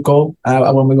really good goal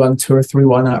when we won 2 or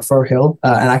 3-1 at Firhill.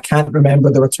 And I can't remember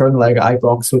the return leg at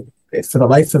Ibrox for the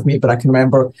life of me, but I can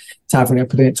remember Tavernier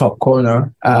putting it top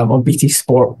corner on BT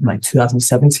Sport in like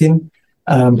 2017.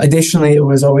 Additionally, it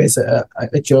was always a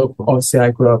joke. Obviously,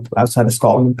 I grew up outside of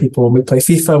Scotland, and people, when we play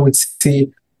FIFA, would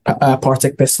see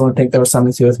Partick Thistle and think there was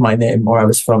something to do with my name or I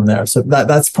was from there. So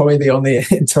that's probably the only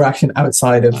interaction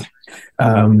outside of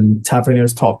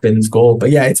Tavernier's top bins goal.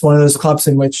 But yeah, it's one of those clubs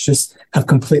in which just have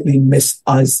completely missed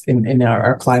us in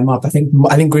our climb up. I think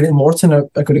Greenock and Morton are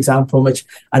a good example, in which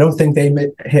I don't think they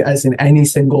hit us in any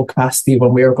single capacity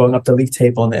when we were going up the league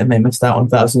table, and they missed out on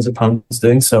thousands of pounds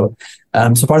doing so.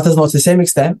 So Partha's not to the same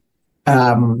extent.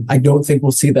 I don't think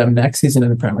we'll see them next season in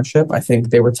the Premiership. I think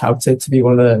they were touted to be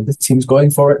one of the teams going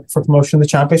for promotion in the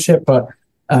Championship, but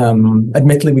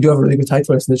admittedly, we do have a really good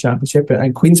title race in the Championship,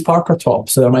 and Queen's Park are top,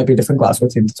 so there might be a different Glasgow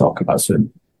team to talk about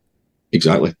soon.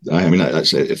 Exactly. I mean,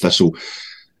 that's Thistle.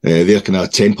 They're kind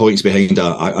of 10 points behind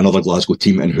another Glasgow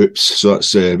team in Hoops, so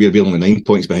that's we're only 9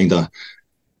 points behind a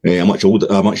much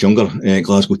younger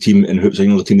Glasgow team in Hoops,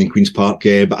 another team than Queen's Park.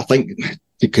 But I think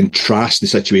to contrast the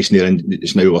situation they're in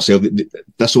just now ourselves,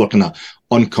 Thistle are kind of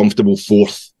uncomfortable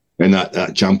fourth in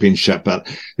that Championship, but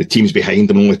the teams behind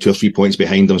them only 2 or 3 points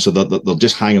behind them, so they're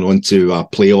just hanging on to a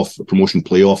promotion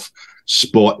playoff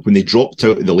spot. When they dropped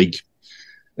out of the league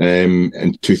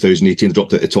in 2018, they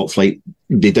dropped out of the top flight.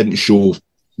 They didn't show.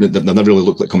 They've never really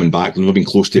looked like coming back. They've never been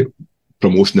close to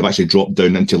promotion. They've actually dropped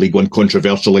down into League One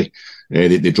controversially.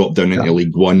 They dropped down into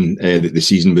League One. When the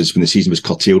season was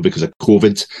curtailed because of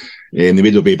COVID. They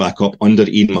made their way back up under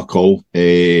Ian McCall.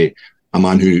 A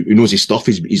man who knows his stuff.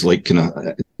 He's like kind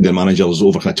of their manager's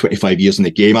over kind of 25 years in the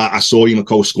game. I saw Ian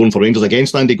McCall scoring for Rangers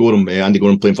against Andy Gorham. Andy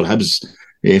Gorham playing for Hibs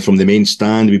from the main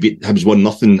stand. We beat Hibs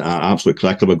 1-0. Absolute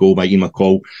cracker of a goal by Ian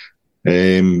McCall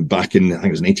back in, I think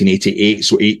it was 1988.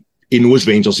 So he knows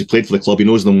Rangers. He played for the club. He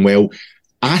knows them well.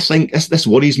 I think this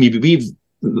worries me. But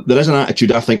there is an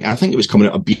attitude. I think it was coming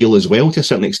out of Beale as well to a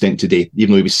certain extent today,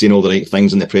 even though he was saying all the right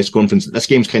things in the press conference. This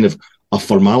game's kind of a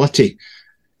formality.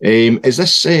 Is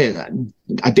this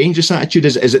a dangerous attitude?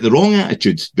 Is it the wrong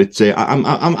attitude? But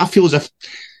I feel as if,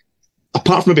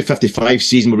 apart from maybe 55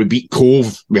 season where we beat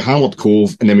Cove, we hammered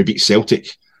Cove, and then we beat Celtic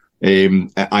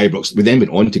at Ibrox, we then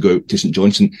went on to go out to St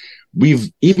Johnstone.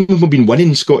 We've been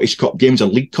winning Scottish Cup games or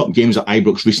League Cup games at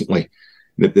Ibrox recently.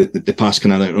 The past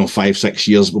kind of 5-6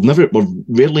 years, we're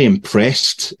rarely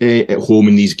impressed at home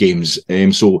in these games.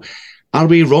 So, are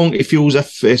we wrong? It feels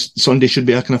as if Sunday should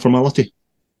be a kind of formality.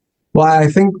 Well, I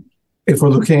think if we're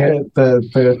looking at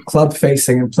the club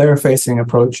facing and player facing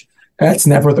approach, that's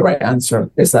never the right answer.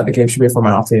 Is that the game should be a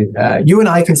formality? You and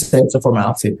I can say it's a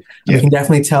formality. Yeah. We can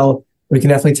definitely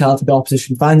tell to the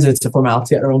opposition fans it's a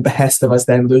formality at our own behest of us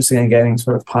then losing and getting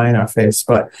sort of pie in our face.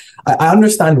 But I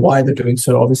understand why they're doing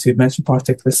so. Obviously, you mentioned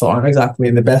Partick Thistle aren't exactly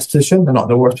in the best position. They're not in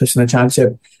the worst position in the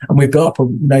championship. And we've built up a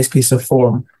nice piece of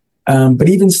form. But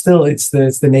even still, it's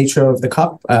the nature of the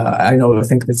cup. I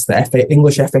think it's the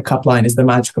English FA Cup line is the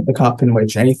magic of the cup in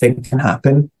which anything can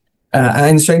happen.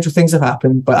 And stranger things have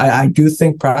happened, but I do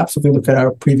think perhaps if we look at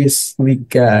our previous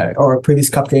league or our previous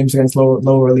cup games against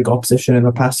lower league opposition in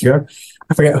the past year,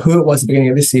 I forget who it was at the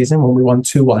beginning of this season when we won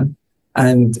 2-1,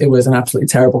 and it was an absolutely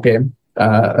terrible game.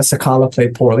 Sakala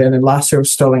played poorly, and then last year with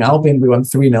Stirling Albion we won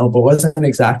 3-0, but wasn't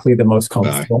exactly the most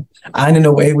comfortable. And in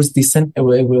a way, it was decent. It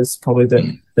was probably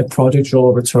the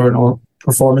prodigal return or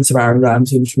performance of Aaron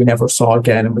Ramsey, which we never saw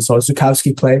again, and we saw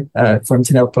Zukowski play for him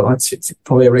to never put on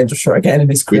probably a Rangers shirt again in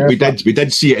his career. We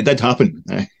did see it. It did happen.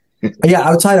 Yeah,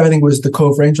 outside of, I think it was the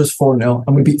Cove Rangers 4-0,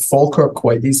 and we beat Falkirk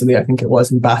quite easily. I think it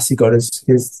was, and Bassi got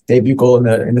his debut goal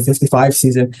in the 55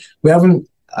 season. We haven't,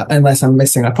 unless I'm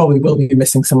missing, I probably will be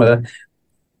missing some of the,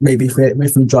 maybe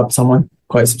if we dropped someone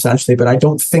quite substantially, but I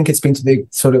don't think it's been to the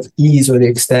sort of ease or the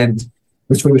extent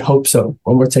which we would hope so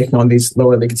when we're taking on these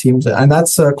lower league teams. And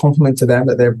that's a compliment to them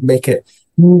that they make it,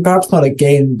 perhaps not a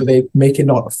game, but they make it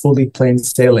not fully plain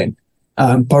sailing.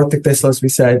 Partick Thistle, as we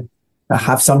said,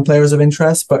 have some players of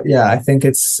interest, but yeah, I think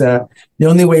it's the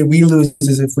only way we lose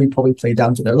is if we probably play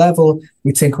down to their level.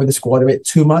 We tinker with the squad a bit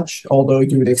too much, although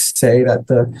you would say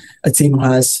that a team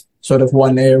has sort of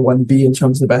 1A or 1B in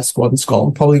terms of the best squad in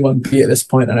Scotland, probably 1B at this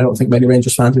point, and I don't think many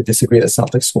Rangers fans would disagree that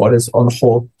Celtic's squad is on the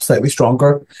whole slightly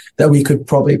stronger, that we could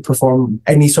probably perform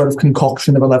any sort of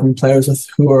concoction of 11 players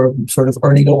who are sort of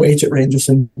earning a wage at Rangers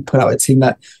and put out a team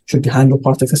that should handle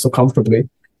Partick Thistle comfortably.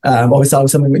 Obviously, that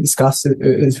was something we discussed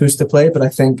is who's to play, but I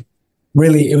think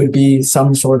really it would be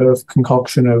some sort of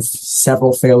concoction of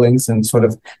several failings and sort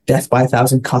of death by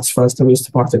 1,000 cuts for us to lose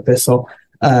to Partick Thistle.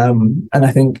 And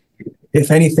I think if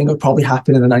anything, it would probably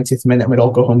happen in the 90th minute and we'd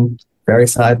all go home very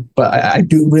sad. But I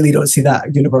really don't see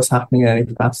that universe happening in any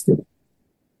capacity.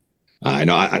 I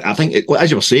know. I think, as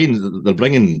you were saying, they're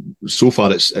bringing, so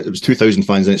far it was 2,000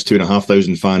 fans and it's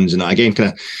 2,500 fans. And again,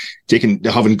 kind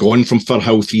of having gone from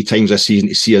Firhill 3 times this season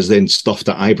to see us then stuffed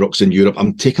at Ibrox in Europe,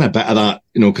 I'm taking a bit of that,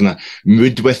 kind of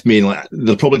mood with me. Like,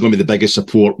 they're probably going to be the biggest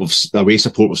away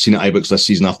support we've seen at Ibrox this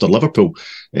season after Liverpool.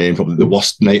 Probably the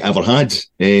worst night ever had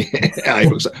at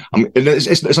Ibrox.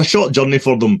 It's a short journey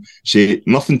for them. So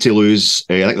nothing to lose.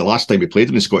 I think the last time we played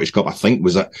them in the Scottish Cup, I think,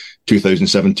 was at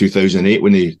 2007, 2008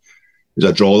 when they... It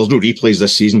was a draw. There's no replays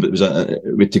this season, but it was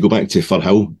we had to go back to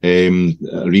Firhill,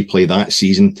 replay that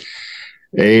season.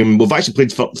 We've actually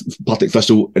played for Partick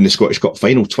Thistle in the Scottish Cup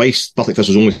final twice. Partick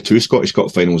Thistle's only 2 Scottish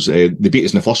Cup finals. They beat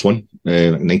us in the first one,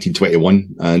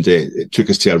 1921, and it took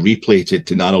us to a replay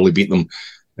to narrowly beat them.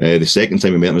 The second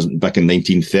time we met them was back in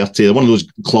 1930. They're one of those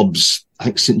clubs, I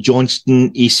think St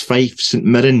Johnstone, East Fife, St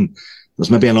Mirren. There's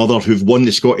maybe another who've won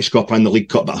the Scottish Cup and the League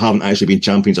Cup but haven't actually been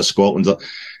champions of Scotland.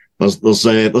 There's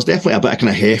definitely a bit of kind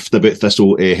of heft about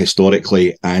Thistle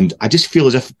historically, and I just feel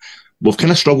as if we've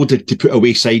kind of struggled to put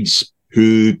away sides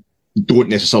who don't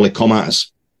necessarily come at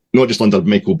us, not just under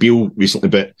Michael Beale recently,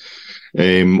 but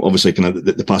obviously kind of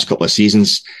the past couple of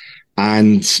seasons.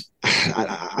 And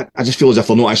I just feel as if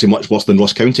they're not actually much worse than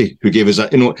Ross County, who gave us the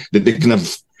kind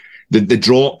of the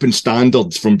drop in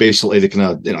standards from basically the kind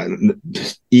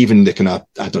of even the kind of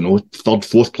 3rd,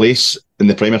 4th place in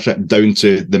the Premiership down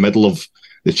to the middle of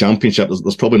the Championship.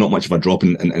 There's probably not much of a drop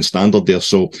in standard there.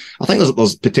 So I think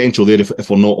there's potential there if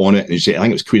we're not on it. And I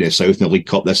think it was Queen of the South in the League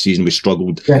Cup this season. We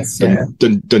struggled. Yes, yeah.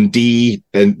 Dundee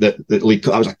in the League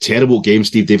Cup. That was a terrible game.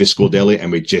 Steve Davis scored early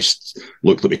and we just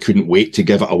looked like we couldn't wait to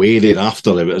give it away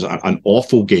thereafter. It was an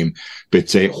awful game.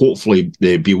 But hopefully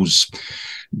the Beale's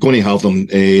going to have them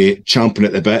champing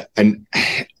at the bit. And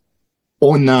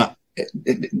on that,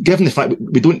 given the fact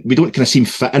we don't kind of seem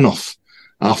fit enough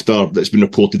after it's been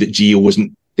reported that Gio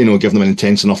wasn't, giving them an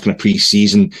intense enough kind of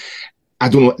pre-season, I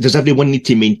don't know, does everyone need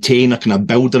to maintain a kind of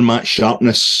builder match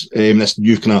sharpness, this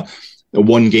new kind of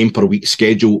 1 game per week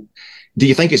schedule? Do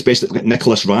you think it's best that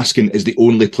Nicholas Raskin is the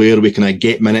only player we can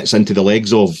get minutes into the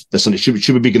legs of this?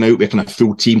 Should we be going out with a kind of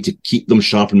full team to keep them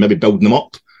sharp and maybe building them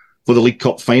up for the League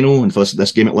Cup final and for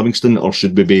this game at Livingston, or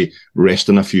should we be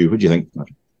resting a few? What do you think?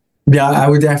 Yeah, I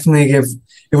would definitely give,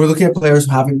 if we're looking at players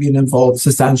who haven't been involved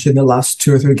substantially in the last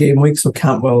 2 or 3 game weeks, so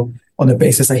Cantwell, on the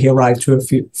basis that he arrived a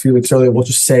few weeks earlier, we'll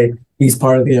just say he's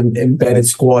part of the embedded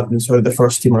squad and sort of the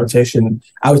first team rotation.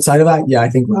 Outside of that, yeah, I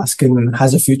think Raskin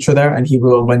has a future there, and he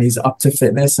will, when he's up to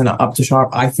fitness and up to sharp,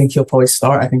 I think he'll probably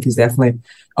start. I think he's definitely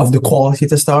of the quality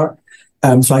to start.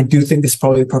 So I do think this is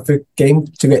probably the perfect game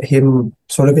to get him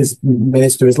sort of his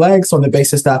minutes to his legs, on the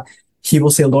basis that he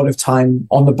will see a lot of time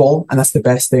on the ball, and that's the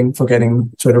best thing for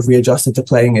getting sort of readjusted to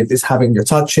playing, is having your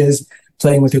touches,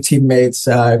 playing with your teammates,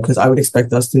 because I would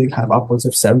expect us to have upwards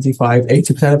of 75,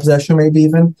 80% of possession, maybe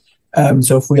even.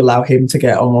 So if we allow him to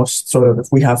get almost sort of, if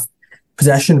we have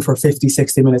possession for 50,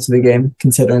 60 minutes of the game,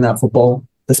 considering that football,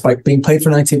 despite being played for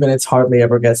 90 minutes, hardly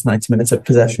ever gets 90 minutes of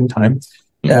possession time.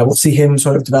 We'll see him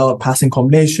sort of develop passing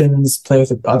combinations, play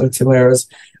with other players,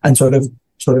 and sort of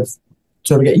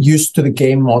get used to the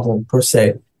game model per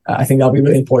se. I think that'll be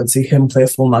really important to see him play a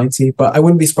full 90, but I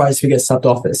wouldn't be surprised if he gets subbed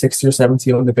off at 60 or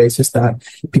 70 on the basis that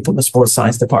people in the sports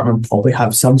science department probably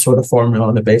have some sort of formula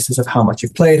on the basis of how much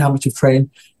you've played, how much you've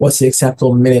trained, what's the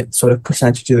acceptable minute sort of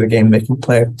percentage of the game they can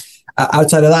play.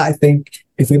 Outside of that, I think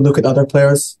if we look at other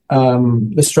players,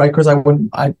 the strikers,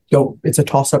 it's a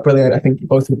toss-up really. I think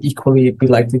both would equally be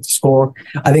likely to score.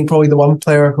 I think probably the one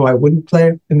player who I wouldn't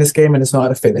play in this game, and it's not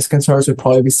a fitness concern, would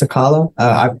probably be Sakala.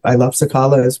 I love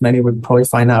Sakala, as many would probably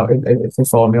find out if they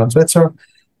follow me on Twitter.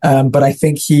 But I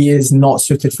think he is not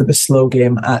suited for the slow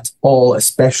game at all,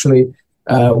 especially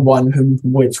one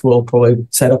which will probably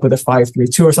set up with a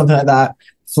 5-3-2 or something like that.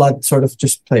 Flood sort of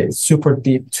just plays super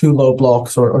deep, 2 low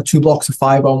blocks or 2 blocks of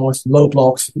 5 almost, low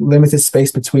blocks, limited space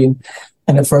between.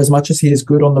 And for as much as he is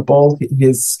good on the ball,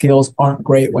 his skills aren't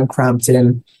great when cramped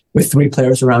in with 3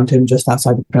 players around him just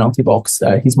outside the penalty box.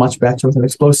 He's much better with an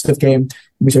explosive game,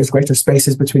 which there's greater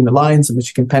spaces between the lines in which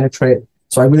he can penetrate.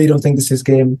 So I really don't think this is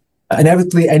game.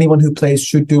 Inevitably, anyone who plays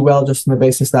should do well, just on the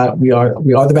basis that we are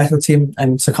the better team,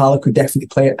 and Sakala could definitely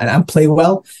play it and play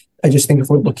well. I just think if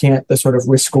we're looking at the sort of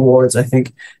risk rewards, I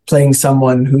think playing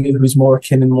someone who's more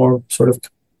akin and more sort of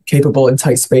capable in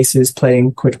tight spaces,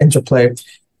 playing quick interplay,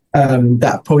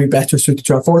 that probably better suited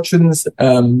to our fortunes.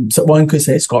 So one could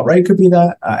say Scott Wright could be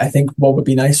that. I think what would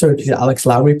be nicer is Alex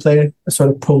Lowry play a sort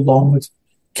of prolonged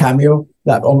cameo,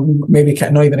 that maybe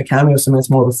not even a cameo, so it's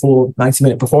more of a full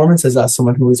 90-minute performance, as that's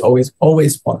someone who is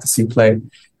always want to see play,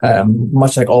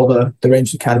 much like all the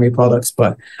Rangers Academy products.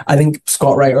 But I think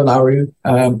Scott Wright or Lowry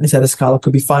instead of Sakala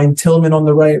could be fine. Tillman on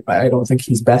the right, I don't think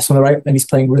he's best on the right, and he's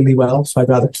playing really well, so I'd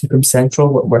rather keep him central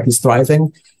where he's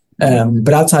thriving.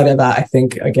 But outside of that, I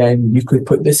think, again, you could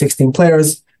put the 16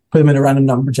 players, put them in a random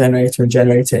number generator and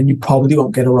generate it, and you probably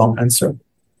won't get a wrong answer.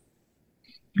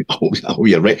 Oh,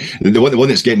 you're right. The one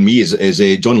that's getting me is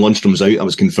John Lundstrom's out. I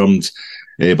was confirmed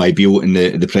by Beale in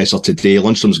the presser today.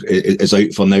 Lundstrom is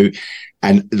out for now.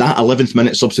 And that 11th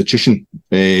minute substitution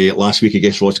last week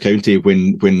against Ross County,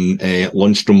 when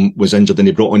Lundstrom was injured and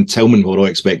they brought on Tillman, we were all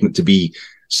expecting it to be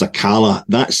Sakala.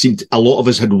 That seemed, a lot of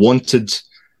us had wanted, sorry,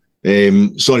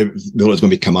 we thought it was going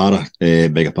to be Kamara,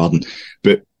 beg your pardon,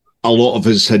 but a lot of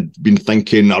us had been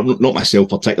thinking, or not myself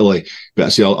particularly, but I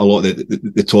see a lot of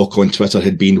the talk on Twitter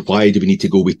had been, why do we need to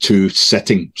go with 2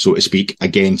 sitting, so to speak,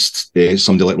 against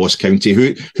somebody like Ross County,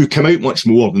 who came out much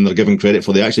more than they're given credit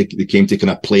for. They came to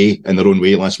kind of play in their own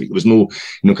way last week. There was no,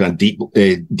 kind of deep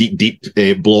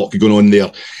block going on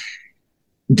there.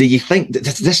 Do you think that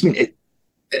this mean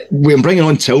when bringing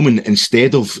on Tillman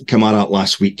instead of Kamara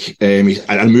last week, a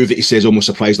move that he says almost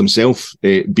surprised himself,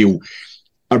 Beale,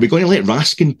 are we going to let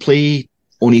Raskin play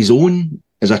on his own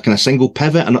as a kind of single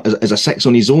pivot and as a 6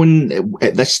 on his own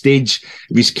at this stage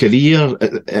of his career,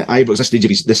 at Ibrox,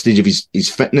 this stage of his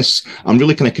fitness? I'm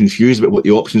really kind of confused about what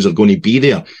the options are going to be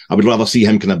there. I would rather see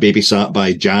him kind of babysat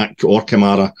by Jack or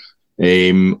Kamara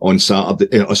on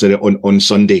Saturday, on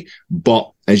Sunday.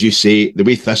 But as you say, the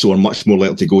way Thistle are much more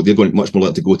likely to go, they're going much more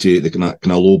likely to go to the kind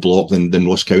of low block than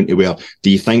Ross County were. Do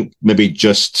you think maybe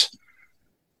just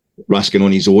Raskin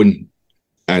on his own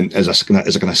and as a kind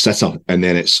of sitter, and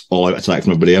then it's all out attack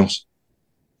from everybody else?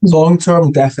 Long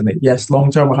term, definitely. Yes, long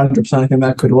term, 100%. I think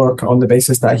that could work on the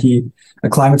basis that he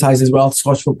acclimatizes well to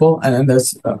Scottish football. And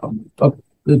there's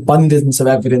abundance of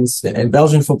evidence in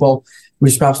Belgian football,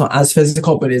 which is perhaps not as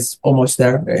physical, but is almost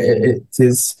there. It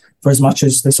is, for as much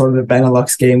as the sort of the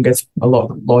Benelux game gets a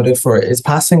lot lauded for its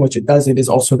passing, which it does, it is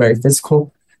also very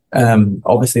physical.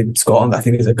 Obviously, Scotland, I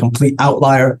think, is a complete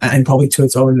outlier and probably to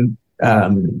its own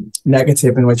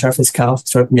negative, in which our physicality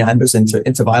sort of meanders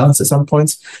into violence at some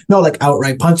points. Not like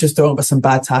outright punches thrown, but some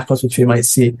bad tackles, which we might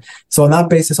see. So on that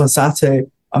basis, on Saturday,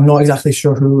 I'm not exactly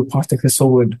sure who Partick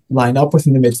Thistle would line up with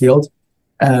in the midfield.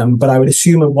 But I would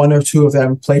assume that one or two of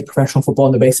them play professional football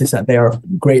on the basis that they are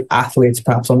great athletes,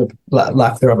 perhaps on the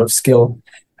lack thereof of skill.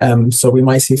 So we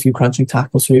might see a few crunching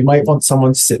tackles. So we might want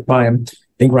someone to sit by him,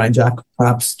 I think Ryan Jack,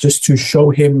 perhaps, just to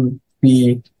show him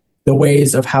the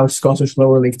ways of how Scottish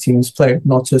lower league teams play,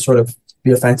 not to sort of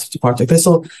be offensive to Partick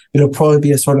Thistle. It'll probably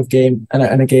be a sort of game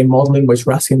and a game modelling which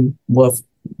Raskin will have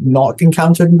not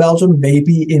encountered in Belgium,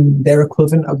 maybe in their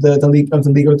equivalent of the league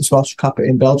or the Scottish Cup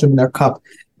in Belgium, in their cup,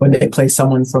 when they play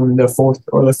someone from the fourth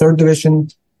or the third division.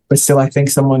 But still, I think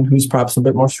someone who's perhaps a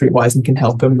bit more streetwise and can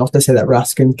help him. Not to say that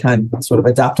Raskin can sort of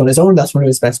adapt on his own. That's one of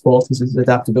his best qualities, his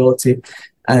adaptability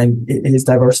and his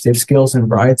diversity of skills and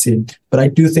variety. But I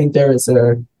do think there is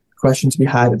a question to be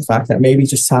had at the fact that maybe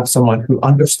just have someone who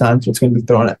understands what's going to be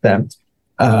thrown at them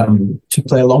to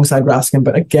play alongside Raskin.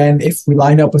 But again, if we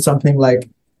line up with something like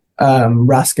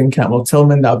Raskin, Cantwell,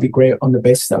 Tillman, that would be great on the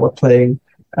basis that we're playing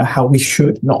how we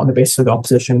should, not on the basis of the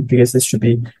opposition, because this should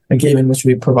be a game in which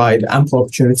we provide ample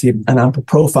opportunity and ample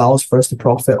profiles for us to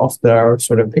profit off their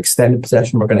sort of extended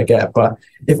possession we're going to get. But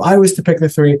if I was to pick the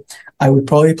three, I would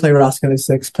probably play Raskin at the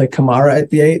 6, play Kamara at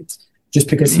the 8, just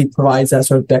because he provides that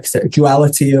sort of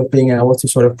duality of being able to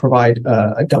sort of provide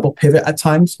a double pivot at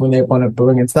times when they want to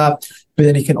bring into that. But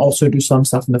then he can also do some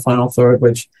stuff in the final third,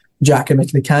 which Jack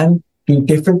admittedly can do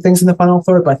different things in the final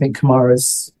third, but I think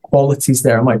Kamara's qualities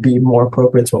there might be more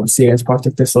appropriate to what we see against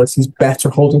Partick Thistle. He's better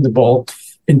holding the ball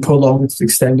in prolonged,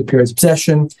 extended periods of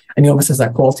possession, and he almost has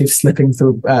that quality of slipping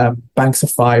through banks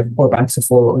of 5 or banks of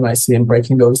 4, what we might see, and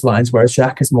breaking those lines, whereas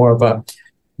Jack is more of a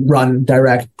run,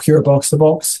 direct, pure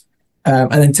box-to-box.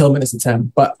 And then Tillman is a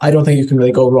 10. But I don't think you can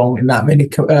really go wrong in that many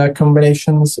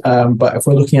combinations. But if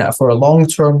we're looking at it for a long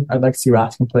term, I'd like to see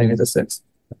Raskin playing as a 6.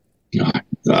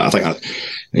 I think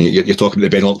you're talking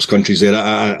about the Benelux countries there.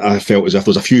 I felt as if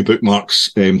there's a few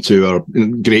bookmarks to our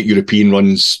great European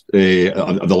runs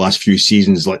of the last few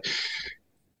seasons. Like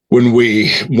one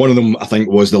of them, I think,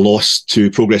 was the loss to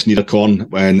Progress Niederkorn,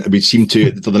 when we seemed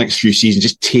to, for the next few seasons,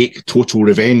 just take total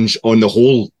revenge on the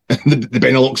whole the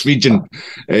Benelux region.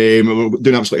 We were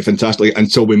doing absolutely fantastic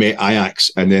until we met Ajax,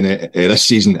 and then this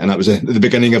season, and that was the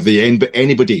beginning of the end. But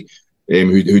anybody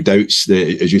who doubts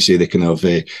as you say, the kind of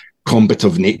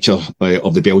combative nature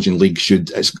of the Belgian league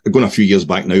it's going a few years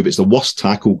back now, but it's the worst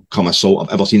tackle come assault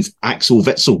I've ever seen. It's Axel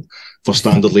Witsel for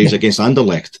Standard Liège against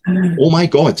Anderlecht. Oh my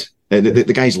God.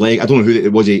 The guy's leg, I don't know who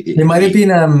it was. It might have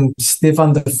been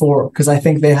Stefan de Voort, because I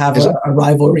think they have a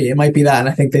rivalry. It might be that, and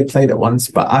I think they played it once,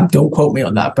 but don't quote me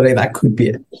on that, but that could be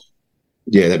it.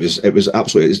 Yeah, it was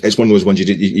absolutely. It's one of those ones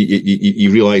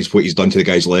you realise what he's done to the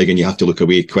guy's leg, and you have to look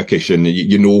away quickish, and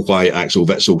you know why Axel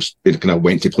Witsel kind of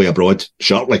went to play abroad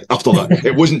sharply after that.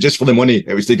 It wasn't just for the money;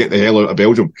 it was to get the hell out of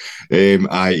Belgium.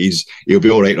 He'll be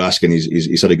all right, Raskin.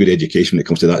 He's had a good education when it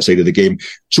comes to that side of the game.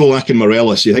 Čolak and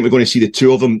Morelos. You think we're going to see the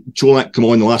two of them? Čolak come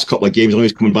on the last couple of games. I know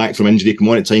he's coming back from injury. Come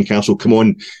on at Tynecastle. Come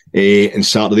on and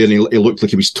Saturday, and he looked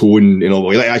like he was towing. He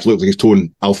actually looked like he was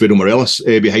towing Alfredo Morelos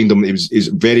behind him. He's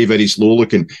very, very slow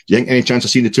looking. Do you think any chance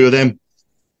of seeing the two of them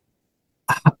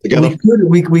together?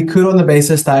 We could on the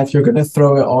basis that if you're going to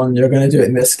throw it on, you're going to do it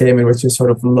in this game, in which is sort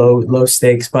of low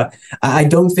stakes. But I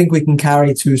don't think we can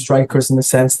carry two strikers in the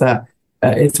sense that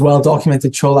it's well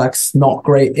documented Čolak's not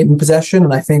great in possession,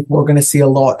 and I think we're going to see a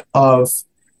lot of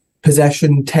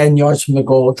possession 10 yards from the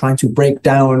goal, trying to break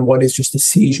down what is just a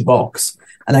siege box.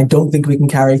 And I don't think we can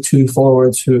carry two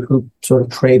forwards who sort of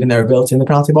trade in their ability in the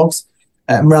penalty box.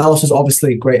 Morelos is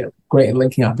obviously great in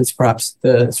linking up. It's perhaps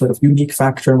the sort of unique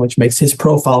factor in which makes his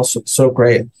profile so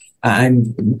great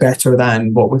and better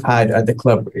than what we've had at the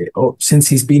club since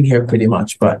he's been here pretty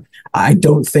much. But I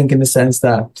don't think in the sense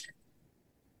that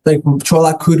like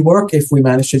Čolak could work if we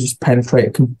manage to just penetrate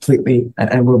it completely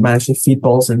and we manage to feed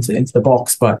balls into the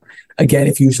box. But again,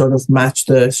 if you sort of match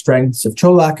the strengths of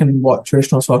Čolak and what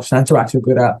traditional Scottish centre-backs are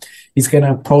good at, he's going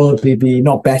to probably be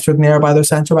not better than they are by their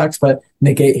centre-backs, but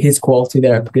negate his quality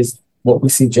there, because what we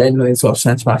see generally in Scottish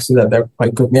centre-backs is that they're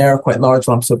quite good in the air, quite large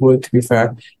lumps of wood, to be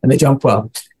fair, and they jump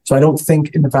well. So I don't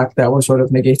think in the fact that we're sort of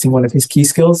negating one of his key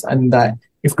skills, and that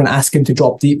if we're going to ask him to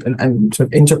drop deep and sort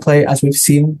of interplay, as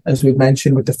we've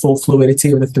mentioned, with the full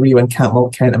fluidity of the three when Cantwell,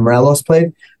 Kent and Morelos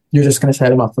played, you're just going to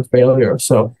set him up for failure.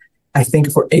 So I think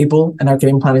if we're able, and our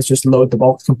game plan is just load the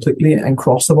box completely and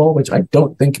cross the ball, which I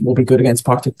don't think will be good against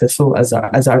Partick Thistle, as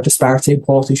our disparity in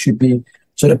quality should be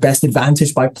sort of best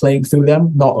advantaged by playing through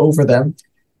them, not over them.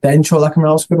 then Čolak and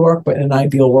Morelos could work. But in an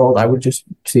ideal world, I would just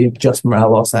see just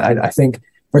Morelos. I think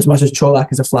for as much as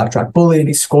Čolak is a flat track bully and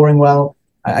he's scoring well,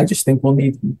 I just think we'll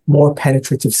need more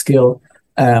penetrative skill.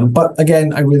 But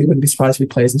again, I really wouldn't be surprised if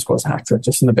he plays and scores a hat-trick,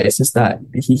 just on the basis that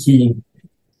he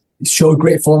showed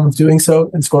great form of doing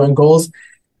so and scoring goals.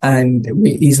 And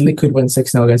we easily could win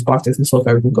 6-0 against Partizan if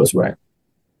everything goes right.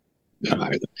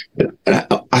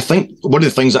 I think one of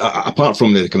the things, apart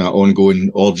from the kind of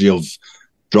ongoing orgy of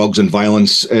drugs and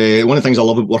violence, one of the things I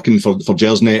love about working for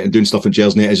Gersnet and doing stuff with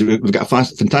Gersnet is we've got a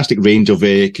fantastic range of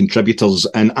contributors,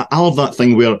 and I love that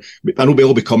thing where I know we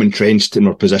all become entrenched in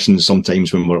our positions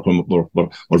sometimes when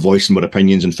we're voicing our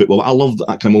opinions in football. I love that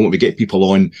kind of moment we get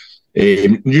people on.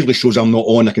 Usually shows I'm not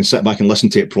on, I can sit back and listen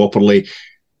to it properly,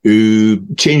 who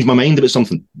changed my mind about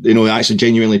something. Actually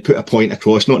genuinely put a point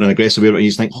across, not in an aggressive way, but you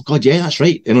just think, oh God, yeah, that's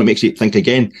right. It makes you think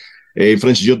again. For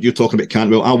instance, you're talking about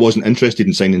Cantwell. I wasn't interested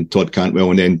in signing Todd Cantwell,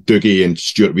 and then Dougie and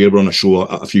Stuart Weir were on a show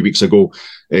a few weeks ago,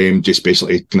 just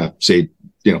basically kind of said,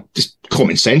 just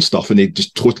common sense stuff, and they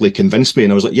just totally convinced me.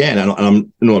 And I was like, yeah,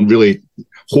 and I'm really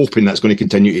hoping that's going to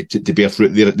continue to bear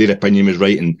fruit. Their opinion was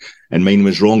right and mine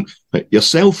was wrong. But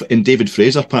yourself and David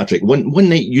Fraser, Patrick, one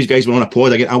night you guys were on a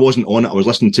pod. Again, I wasn't on it. I was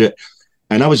listening to it,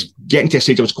 and I was getting to a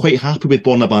stage I was quite happy with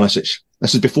Borna Barisic.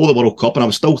 This is before the World Cup, and I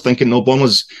was still thinking, no,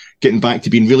 Borna's getting back to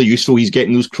being really useful. He's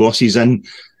getting those crosses in.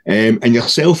 And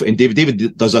yourself and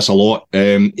David does this a lot.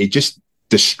 He just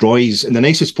destroys, in the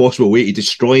nicest possible way, he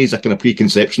destroys a kind of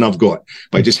preconception I've got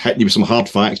by just hitting you with some hard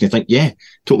facts. And you think, yeah,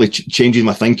 totally changes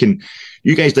my thinking.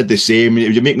 You guys did the same.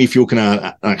 You make me feel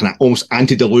kind of almost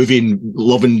antediluvian,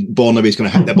 loving Borna. He's going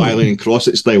to hit the byline and cross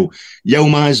it style.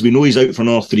 Yilmaz, we know he's out for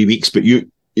another 3 weeks, but you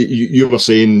were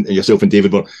saying, yourself and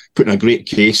David were putting a great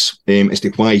case as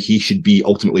to why he should be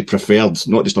ultimately preferred,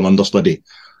 not just an understudy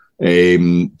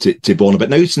to Borna. But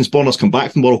now, since Borna's come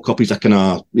back from the World Cup, he's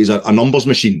a numbers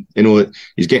machine.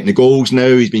 He's getting the goals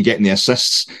now. He's been getting the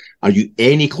assists. Are you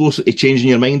any closer to changing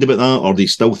your mind about that, or do you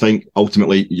still think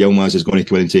ultimately Yilmaz is going to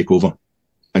come in and take over?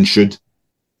 And should?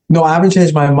 No, I haven't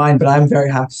changed my mind, but I'm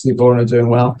very happy to see Borna doing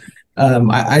well.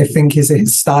 I think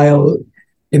his style,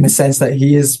 in the sense that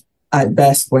he is at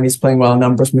best when he's playing well, a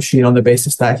numbers machine, on the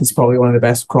basis that he's probably one of the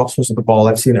best crossers of the ball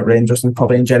I've seen at Rangers and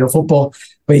probably in general football,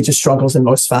 but he just struggles in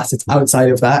most facets outside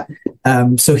of that.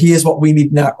 So he is what we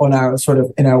need now on our sort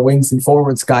of in our wings and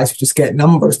forwards, guys who just get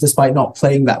numbers despite not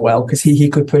playing that well, because he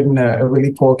could put in a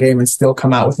really poor game and still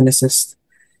come out with an assist.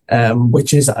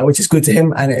 Which is good to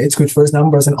him, and it's good for his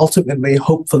numbers. And ultimately,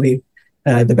 hopefully,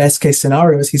 the best case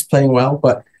scenario is he's playing well,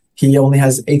 but he only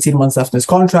has 18 months left in his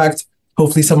contract.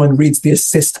 Hopefully someone reads the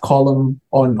assist column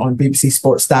on BBC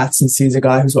Sports Stats and sees a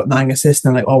guy who's got 9 assists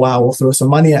and like, oh wow, we'll throw some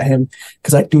money at him,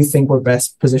 because I do think we're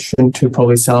best positioned to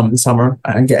probably sell him in the summer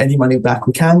and get any money back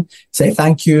we can. Say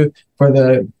thank you for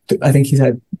I think he's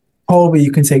had probably,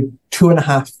 you can say,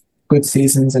 2.5 good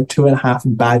seasons and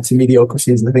 2.5 bad to mediocre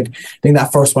seasons. I think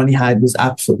that first one he had was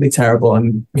absolutely terrible,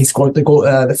 and he scored the goal,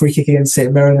 the free kick against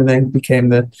St. Mirren, and then became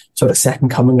the sort of second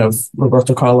coming of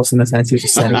Roberto Carlos in the sense he was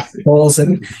just sending balls,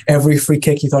 and every free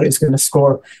kick he thought he was going to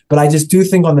score. But I just do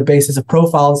think on the basis of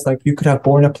profiles, like you could have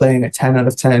Borna playing at 10 out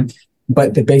of 10,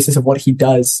 but the basis of what he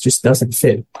does just doesn't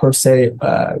fit per se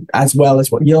as well as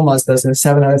what Yilmaz does. In a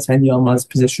 7 out of 10 Yilmaz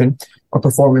position or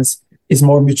performance is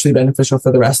more mutually beneficial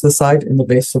for the rest of the side in the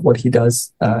basis of what he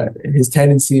does, his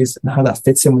tendencies and how that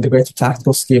fits in with the greater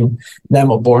tactical scheme than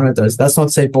what Borna does. That's not to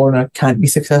say Borna can't be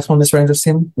successful in this Rangers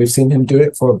team. We've seen him do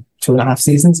it for 2.5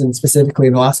 seasons, and specifically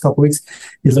in the last couple of weeks,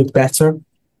 he's looked better.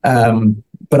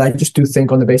 But I just do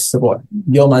think on the basis of what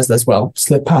Yilmaz does well,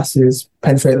 slip passes,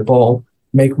 penetrate the ball,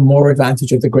 make more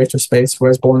advantage of the greater space,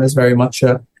 whereas Borna is very much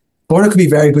Borna could be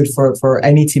very good for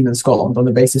any team in Scotland on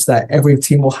the basis that every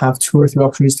team will have 2 or 3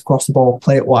 opportunities to cross the ball,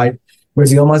 play it wide,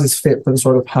 whereas Yilmaz is fit for the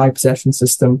sort of high possession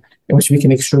system in which we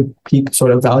can extrude peak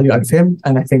sort of value out of him.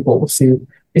 And I think what we'll see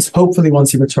is hopefully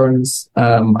once he returns,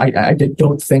 I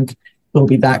don't think it'll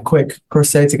be that quick per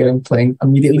se to get him playing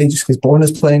immediately, just because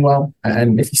Borna's playing well.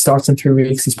 And if he starts in 3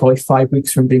 weeks, he's probably 5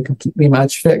 weeks from being completely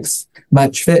match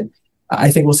fit.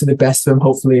 I think we'll see the best of him,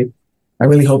 hopefully. I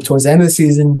really hope towards the end of the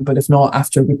season, but if not,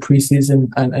 after a good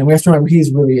preseason. And we have to remember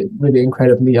he's really, really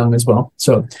incredibly young as well.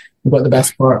 So we've got the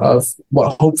best part of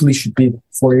what hopefully should be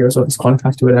 4 years of his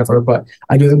contract or whatever. But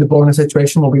I do think the Borna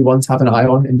situation will be one to have an eye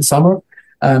on in the summer,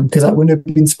 because I wouldn't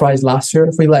have been surprised last year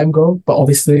if we let him go. But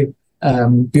obviously,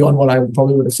 beyond what I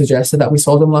probably would have suggested that we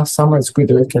sold him last summer, it's good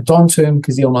that we've kept on to him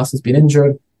because Yilmaz has been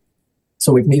injured.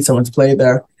 So we'd need someone to play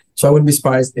there. So I wouldn't be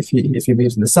surprised if he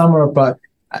leaves in the summer, but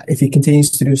if he continues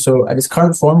to do so at his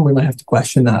current form, we might have to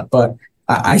question that. But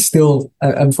I still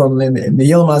am from in the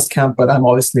Yilmaz camp, but I'm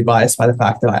obviously biased by the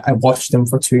fact that I watched him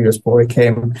for 2 years before he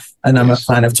came, and I'm a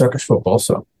fan of Turkish football.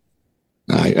 So.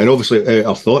 Aye, and obviously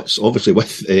our thoughts, obviously,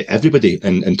 with everybody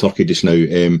in Turkey just now.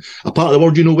 A part of the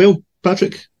world you know well,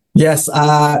 Patrick? Yes,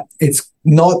 it's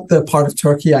not the part of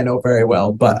Turkey I know very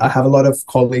well, but I have a lot of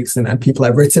colleagues and people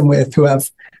I've written with who have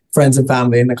friends and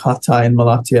family in Hatay and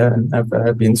Malatya, and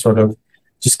have been sort of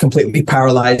just completely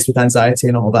paralyzed with anxiety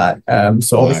and all that.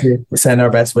 So obviously we send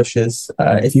our best wishes.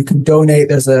 If you can donate,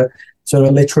 there's a sort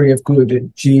of literary of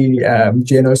good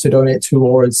GNOs to donate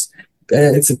towards.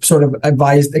 It's sort of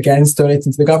advised against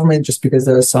donating to the government just because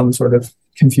there is some sort of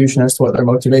confusion as to what their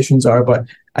motivations are, but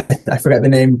I forget the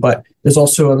name. But there's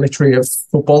also a literary of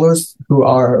footballers who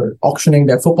are auctioning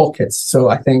their football kits. So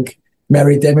I think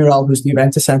Merih Demiral, who's the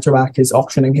Juventus centre-back, is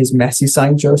auctioning his Messi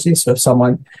signed jersey. So if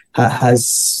someone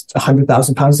has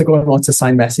 £100,000 to go and wants to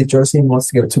sign Messi jersey and wants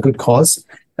to give it to a good cause,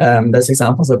 there's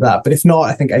examples of that. But if not,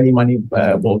 I think any money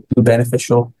will be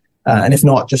beneficial. And if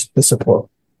not, just the support.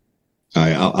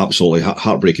 Absolutely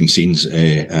heartbreaking scenes,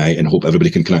 and hope everybody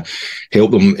can kind of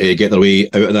help them get their way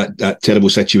out of that terrible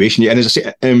situation. Yeah, and as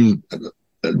I say,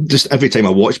 just every time I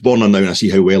watch Borna now and I see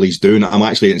how well he's doing, I'm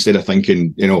actually, instead of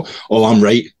thinking, oh, I'm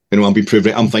right, I'm being proved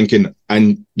right, I'm thinking,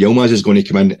 and Yilmaz is going to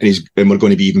come in and we're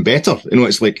going to be even better.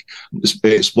 It's like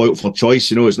spoilt for choice.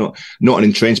 It's not an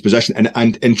entrenched position,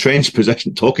 and entrenched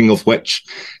position. Talking of which,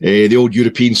 the old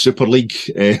European Super League,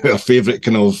 our favourite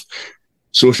kind of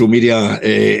social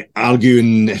media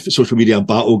arguing, social media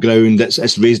battleground.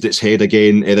 It's raised its head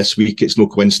again this week. It's no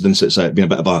coincidence. It's been a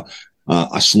bit of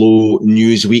a slow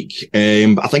news week.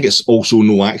 But I think it's also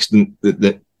no accident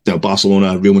that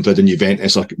Barcelona, Real Madrid and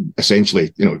Juventus are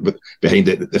essentially, behind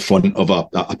the front of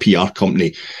a PR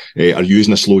company, are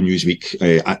using a slow news week,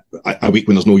 a week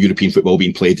when there's no European football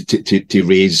being played to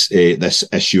raise this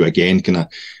issue again, kind of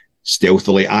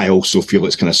stealthily. I also feel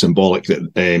it's kind of symbolic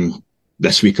that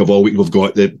this week of all week, we've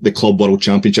got the Club World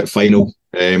Championship final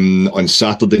on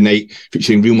Saturday night,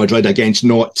 featuring Real Madrid against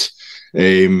not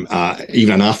even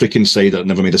an African side, or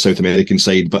never mind a South American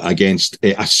side, but against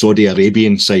a Saudi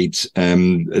Arabian side,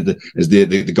 as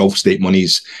the Gulf state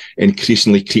monies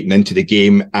increasingly creeping into the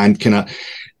game and kind of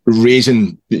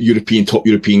raising the top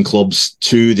European clubs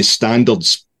to the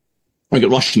standards. I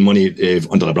got Russian money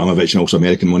under Abramovich and also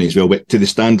American money as well, but to the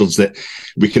standards that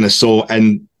we kind of saw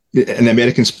in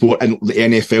American sport. And the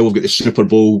NFL, we've got the Super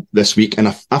Bowl this week, and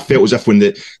I felt as if when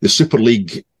the Super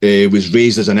League was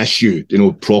raised as an issue,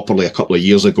 properly a couple of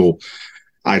years ago,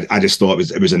 I just thought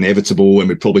it was inevitable, and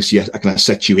we'd probably see a kind of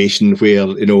situation where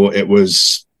it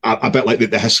was a bit like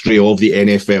the history of the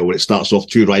NFL, where it starts off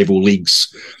two rival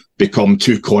leagues, become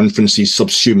two conferences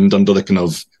subsumed under the kind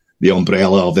of the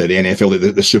umbrella of the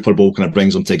NFL, the Super Bowl kind of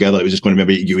brings them together. It was just going to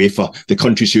maybe UEFA, the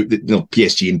countries who,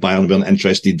 PSG and Bayern weren't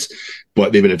interested,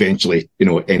 but they would eventually,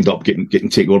 end up getting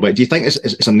taken over. But do you think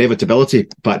it's an inevitability,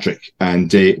 Patrick?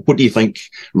 And what do you think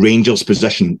Rangers'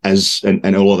 position is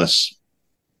in all of this?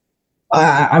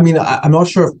 I'm not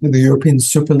sure if the European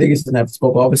Super League is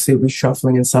inevitable, but obviously we're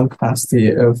shuffling in some capacity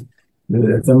of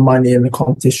the money and the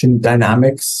competition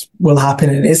dynamics will happen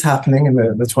and is happening in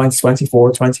the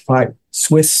 2024-25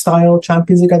 Swiss-style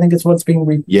Champions League. I think it's what's being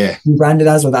rebranded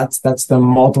as, or that's the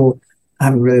model. I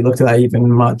haven't really looked at that even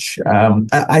much.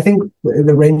 I think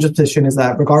the Rangers position is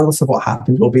that regardless of what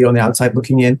happens, we'll be on the outside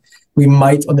looking in. We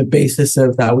might, on the basis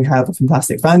of that we have a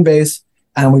fantastic fan base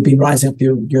and we've been rising up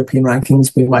the European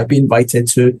rankings, we might be invited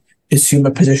to assume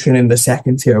a position in the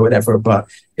second tier or whatever, but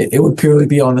it would purely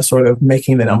be on the sort of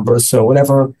making the numbers. So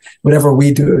whatever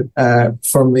we do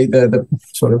from the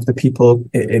sort of the people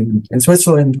in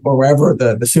Switzerland or wherever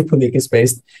the Super League is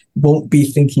based won't be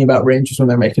thinking about Rangers when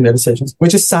they're making their decisions,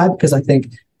 which is sad because I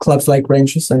think clubs like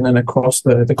Rangers and then across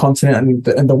the continent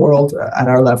and the world at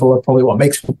our level are probably what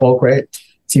makes football great.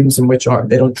 Teams in which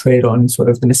they don't trade on sort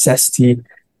of the necessity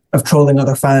of trolling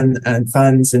other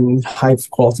fans and high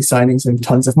quality signings and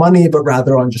tons of money, but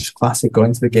rather on just classic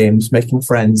going to the games, making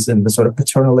friends, and the sort of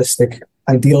paternalistic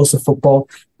ideals of football.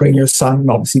 Bring your son, and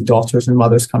obviously daughters and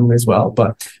mothers coming as well,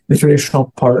 but the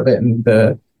traditional part of it and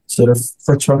the sort of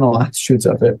fraternal attitudes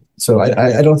of it. So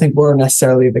I don't think we're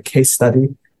necessarily the case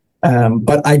study,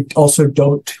 but I also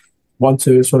don't want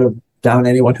to sort of down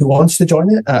anyone who wants to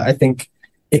join it. I think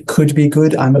it could be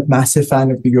good. I'm a massive fan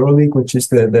of the EuroLeague, which is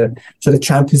the sort of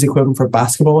Champions equivalent for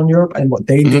basketball in Europe. And what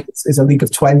they do is a league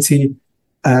of 20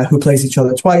 who plays each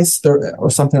other twice or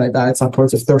something like that. It's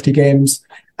upwards of 30 games.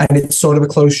 And it's sort of a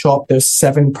closed shop. There's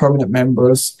 7 permanent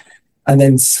members and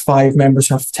then 5 members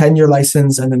who have 10-year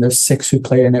license. And then there's 6 who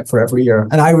play in it for every year.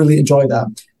 And I really enjoy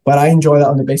that. But I enjoy that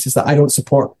on the basis that I don't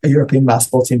support a European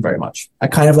basketball team very much. I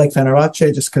kind of like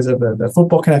Fenerbahce just because of the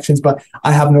football connections, but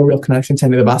I have no real connection to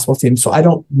any of the basketball teams. So I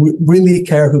don't really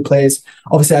care who plays.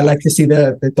 Obviously, I like to see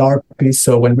the derbies.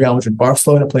 So when Real Madrid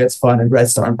Barcelona play, it's fun, and Red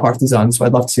Star and Partizan. So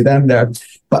I'd love to see them there.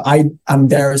 But I'm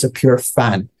there as a pure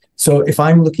fan. So if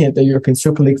I'm looking at the European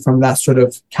Super League from that sort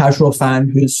of casual fan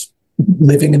who's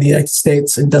living in the United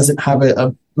States and doesn't have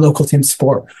a local team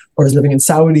sport, or is living in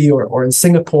Saudi or in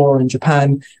Singapore or in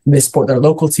Japan, and they support their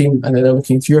local team and then they're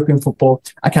looking to European football,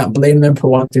 I can't blame them for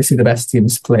wanting to see the best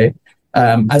teams play.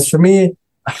 As for me,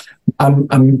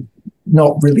 I'm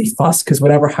not really fussed because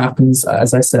whatever happens,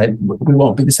 as I said, we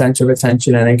won't be the centre of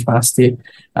attention in any capacity.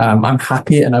 I'm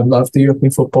happy and I've loved the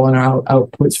European football and our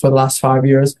outputs for the last 5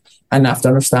 years. And I have to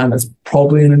understand that's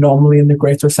probably an anomaly in the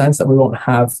greater sense that we won't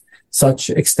have such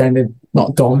extended,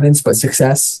 not dominance, but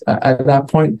success at that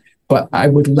point. But I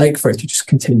would like for it to just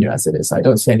continue as it is. I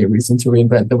don't see any reason to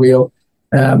reinvent the wheel.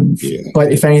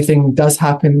 But if anything does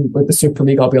happen with the Super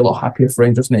League, I'll be a lot happier for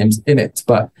Rangers' names in it.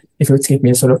 But if it were to give me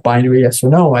a sort of binary yes or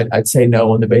no, I'd say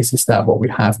no on the basis that what we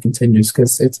have continues,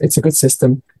 because it's a good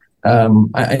system.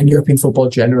 And European football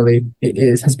generally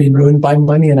has been ruined by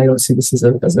money, and I don't see this as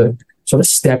a sort of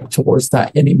step towards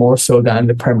that any more so than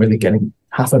the Premier League getting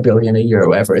 $500 million a year or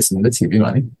whatever is in the TV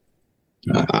money.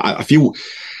 I feel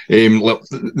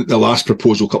the last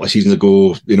proposal a couple of seasons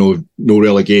ago, no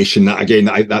relegation.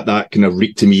 That kind of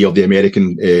reeked to me of the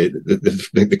American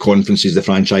the conferences, the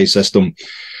franchise system.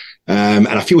 And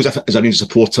I feel as if, as a Rangers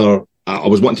supporter, I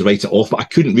was wanting to write it off, but I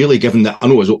couldn't really, given that I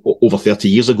know it was over 30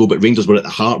 years ago, but Rangers were at the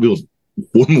heart, we were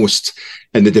foremost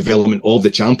in the development of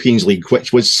the Champions League,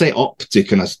 which was set up to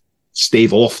kind of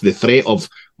stave off the threat of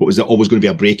what was always going to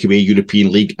be a breakaway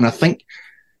European league. And I think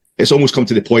it's almost come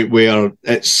to the point where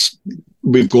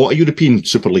we've got a European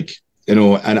Super League,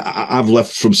 and I've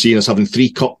lived from seeing us having 3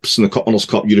 cups, and the Cup Runners'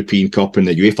 Cup, European Cup, and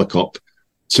the UEFA Cup,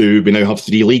 to we now have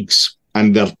 3 leagues,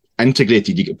 and they're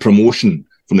integrated. You get promotion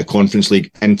from the Conference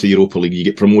League into the Europa League. You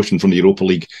get promotion from the Europa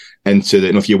League into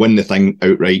the, if you win the thing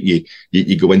outright,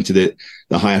 you go into the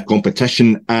higher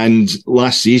competition. And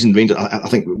last season, Rangers, I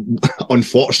think,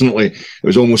 unfortunately, it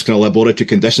was almost kind of laboratory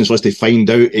conditions for us to find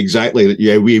out exactly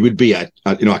that, we would be at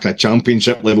kind of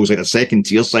championship levels, like a second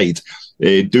tier side,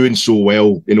 doing so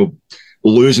well,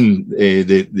 losing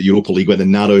the Europa League with the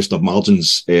narrowest of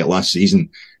margins last season.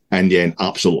 And then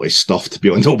absolutely stuffed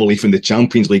beyond all belief in the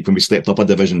Champions League when we stepped up a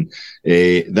division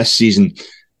this season.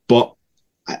 But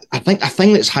I think a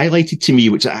thing that's highlighted to me,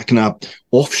 which I kind of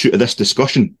offshoot of this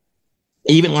discussion,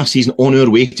 even last season, on our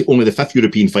way to only the 5th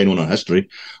European final in our history,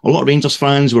 a lot of Rangers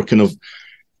fans were kind of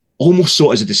almost saw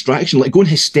it as a distraction, like going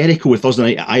hysterical with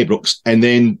Thursday night at Ibrox and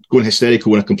then going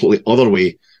hysterical in a completely other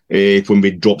way when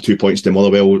we dropped 2 points to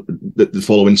Motherwell the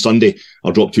following Sunday,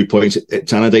 or dropped 2 points at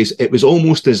Tannadice. It was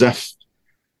almost as if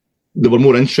they were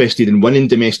more interested in winning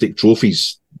domestic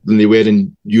trophies than they were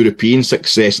in European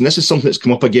success. And this is something that's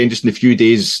come up again just in a few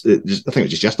days. I think it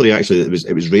was just yesterday, actually, that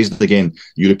it was raised again,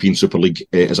 European Super League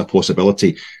as a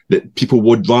possibility, that people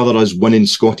would rather us winning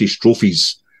Scottish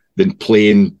trophies than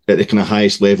playing at the kind of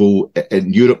highest level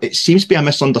in Europe. It seems to be a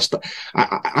misunderstanding.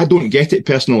 I don't get it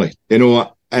personally. I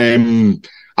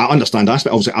understand that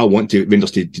aspect. Obviously, I want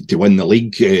Rangers to win the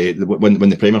league, win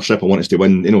the Premiership. I want us to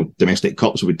win, domestic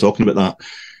cups. We've been talking about that.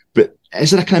 But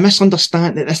is there a kind of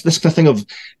misunderstanding, this kind of thing of,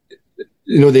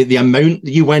 the amount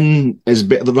that you win is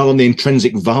better rather than the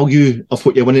intrinsic value of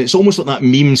what you're winning? It's almost like that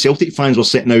meme Celtic fans were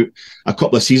setting out a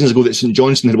couple of seasons ago that St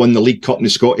Johnstone had won the League Cup and the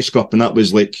Scottish Cup, and that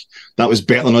was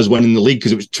better than us winning the league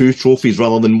because it was 2 trophies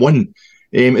rather than 1.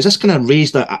 Is this kind of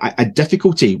raised a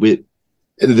difficulty with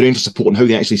the Rangers support and how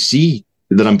they actually see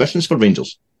their ambitions for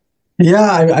Rangers?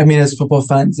 Yeah, I mean, as football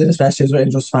fans, especially as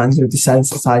Rangers fans, we're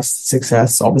desensitized to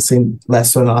success, obviously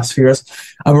less so in the last few years.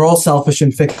 And we're all selfish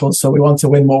and fickle, so we want to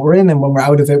win what we're in, and when we're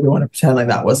out of it, we want to pretend like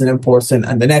that wasn't important,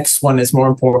 and the next one is more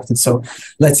important. So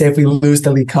let's say if we lose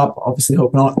the League Cup, obviously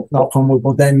hope not on, we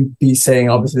will then be saying,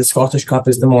 obviously, the Scottish Cup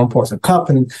is the more important cup,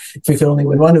 and if we could only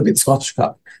win one, it would be the Scottish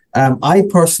Cup. I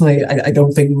personally, I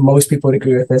don't think most people would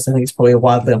agree with this. I think it's probably a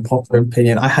wildly unpopular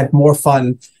opinion. I had more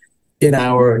fun in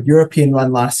our European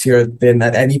run last year than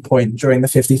at any point during the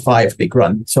 55 league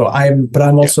run. So I'm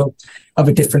also of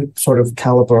a different sort of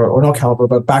caliber, or not caliber,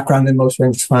 but background than most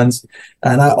Rangers fans.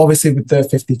 And obviously with the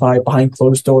 55 behind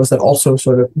closed doors, that also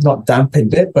sort of not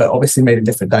dampened it, but obviously made a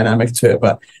different dynamic to it.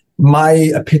 But my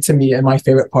epitome and my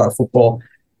favorite part of football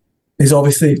is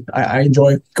obviously I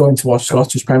enjoy going to watch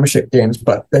Scottish Premiership games,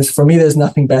 but for me, there's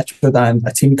nothing better than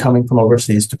a team coming from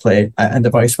overseas to play and the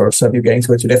vice versa. If you're getting to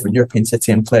go to a different European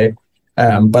city and play.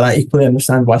 But I equally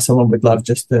understand why someone would love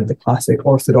just the classic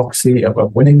orthodoxy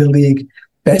of winning the league.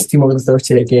 best team over the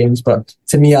 38 games. But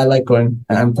to me, I like going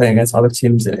and playing against other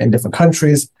teams in different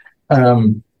countries.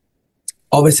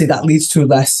 Obviously, that leads to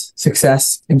less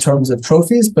success in terms of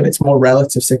trophies, but it's more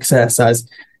relative success, as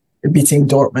beating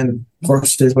Dortmund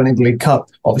versus winning the League Cup.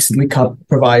 Obviously, the League Cup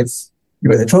provides you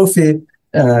with a trophy.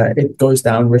 It goes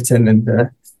down written in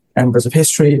the embers of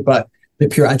history, but the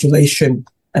pure adulation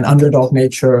and underdog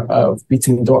nature of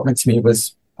beating Dortmund to me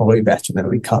was probably better than the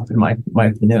League Cup in my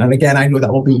opinion. And again, I know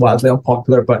that will be wildly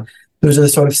unpopular, but those are the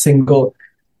sort of single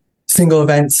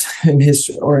events in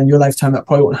history or in your lifetime that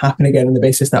probably won't happen again, on the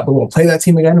basis that we won't play that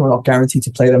team again. We're not guaranteed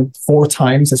to play them 4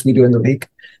 times as we do in the league.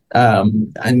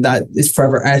 And that is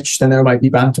forever etched, and there might be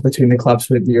banter between the clubs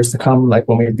for years to come, like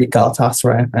when we beat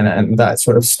Galatasaray, and that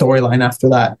sort of storyline after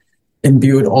that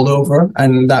imbued all over,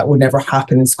 and that would never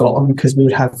happen in Scotland because we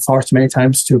would have far too many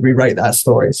times to rewrite that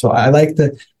story. So I like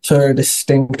the sort of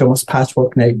distinct, almost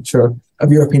patchwork nature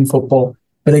of European football.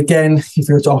 But again, if you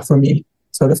were to offer me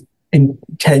sort of in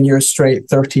 10 years straight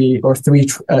 30 or 3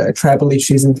 treble each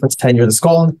season for 10 years of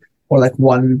Scotland, or like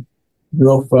 1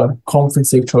 Europa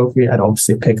Conference League trophy, I'd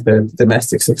obviously pick the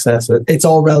domestic success. It's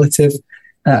all relative,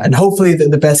 and hopefully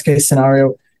the best case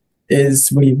scenario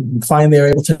is we finally are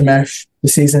able to mesh the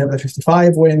season of the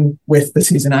 55 win with the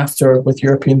season after with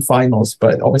European finals.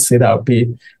 But obviously that would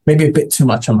be maybe a bit too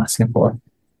much I'm asking for.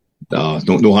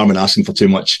 No harm in asking for too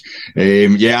much.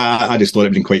 I just thought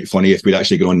it'd been quite funny if we'd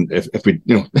actually gone on, if we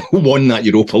won that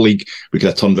Europa League, we could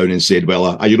have turned around and said,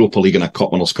 well, a Europa League and a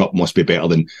Cup Winners' Cup must be better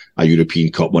than a European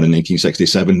Cup won in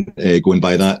 1967, going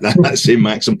by that same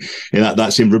maxim,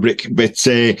 that same rubric. But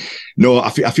no, I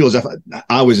feel as if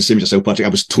I was the same as yourself, Patrick. I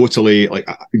was totally like,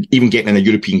 even getting in a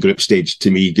European group stage,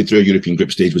 to me, getting through a European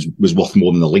group stage was worth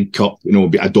more than the League Cup. A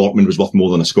Dortmund was worth more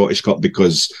than a Scottish Cup,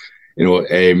 because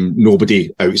nobody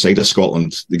outside of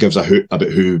Scotland gives a hoot about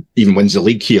who even wins the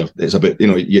league here. It's about,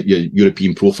 your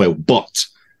European profile. But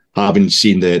having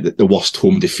seen the worst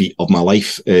home defeat of my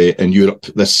life in Europe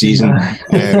this season,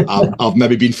 I've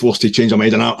maybe been forced to change my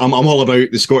mind, and I'm all about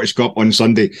the Scottish Cup on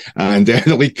Sunday and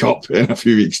the League Cup in a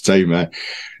few weeks' time.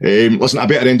 Listen, I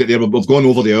better end it there. We've gone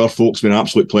over the hour, folks. It's been an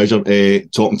absolute pleasure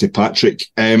talking to Patrick.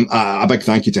 A big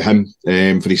thank you to him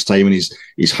for his time and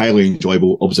his highly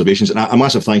enjoyable observations. And a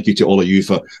massive thank you to all of you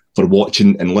for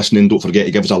watching and listening. Don't forget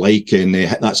to give us a like and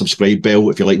hit that subscribe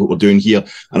bell if you like what we're doing here.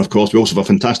 And of course, we also have a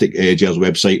fantastic Gers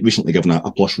website, recently given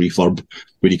a plush refurb,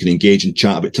 where you can engage and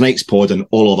chat about tonight's pod and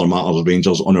all other matters of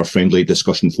Rangers on our friendly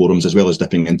discussion forums, as well as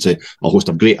dipping into a host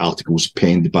of great articles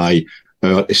penned by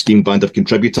our esteemed band of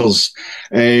contributors.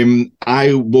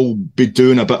 I will be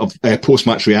doing a bit of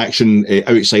post-match reaction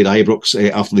outside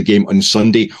Ibrox after the game on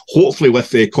Sunday, hopefully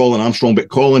with Colin Armstrong. But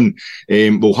Colin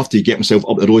will have to get himself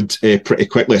up the road pretty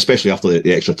quickly, especially after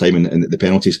the extra time and the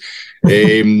penalties,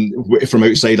 from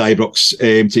outside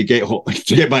Ibrox,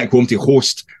 to get back home to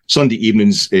host Sunday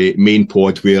evening's main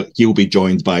pod, where he'll be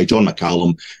joined by John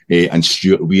McCallum and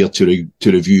Stuart Weir to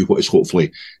review what is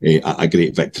hopefully a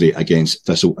great victory against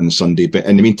Thistle on Sunday. But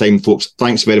in the meantime, folks,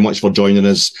 thanks very much for joining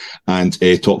us, and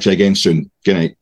talk to you again soon. Good night.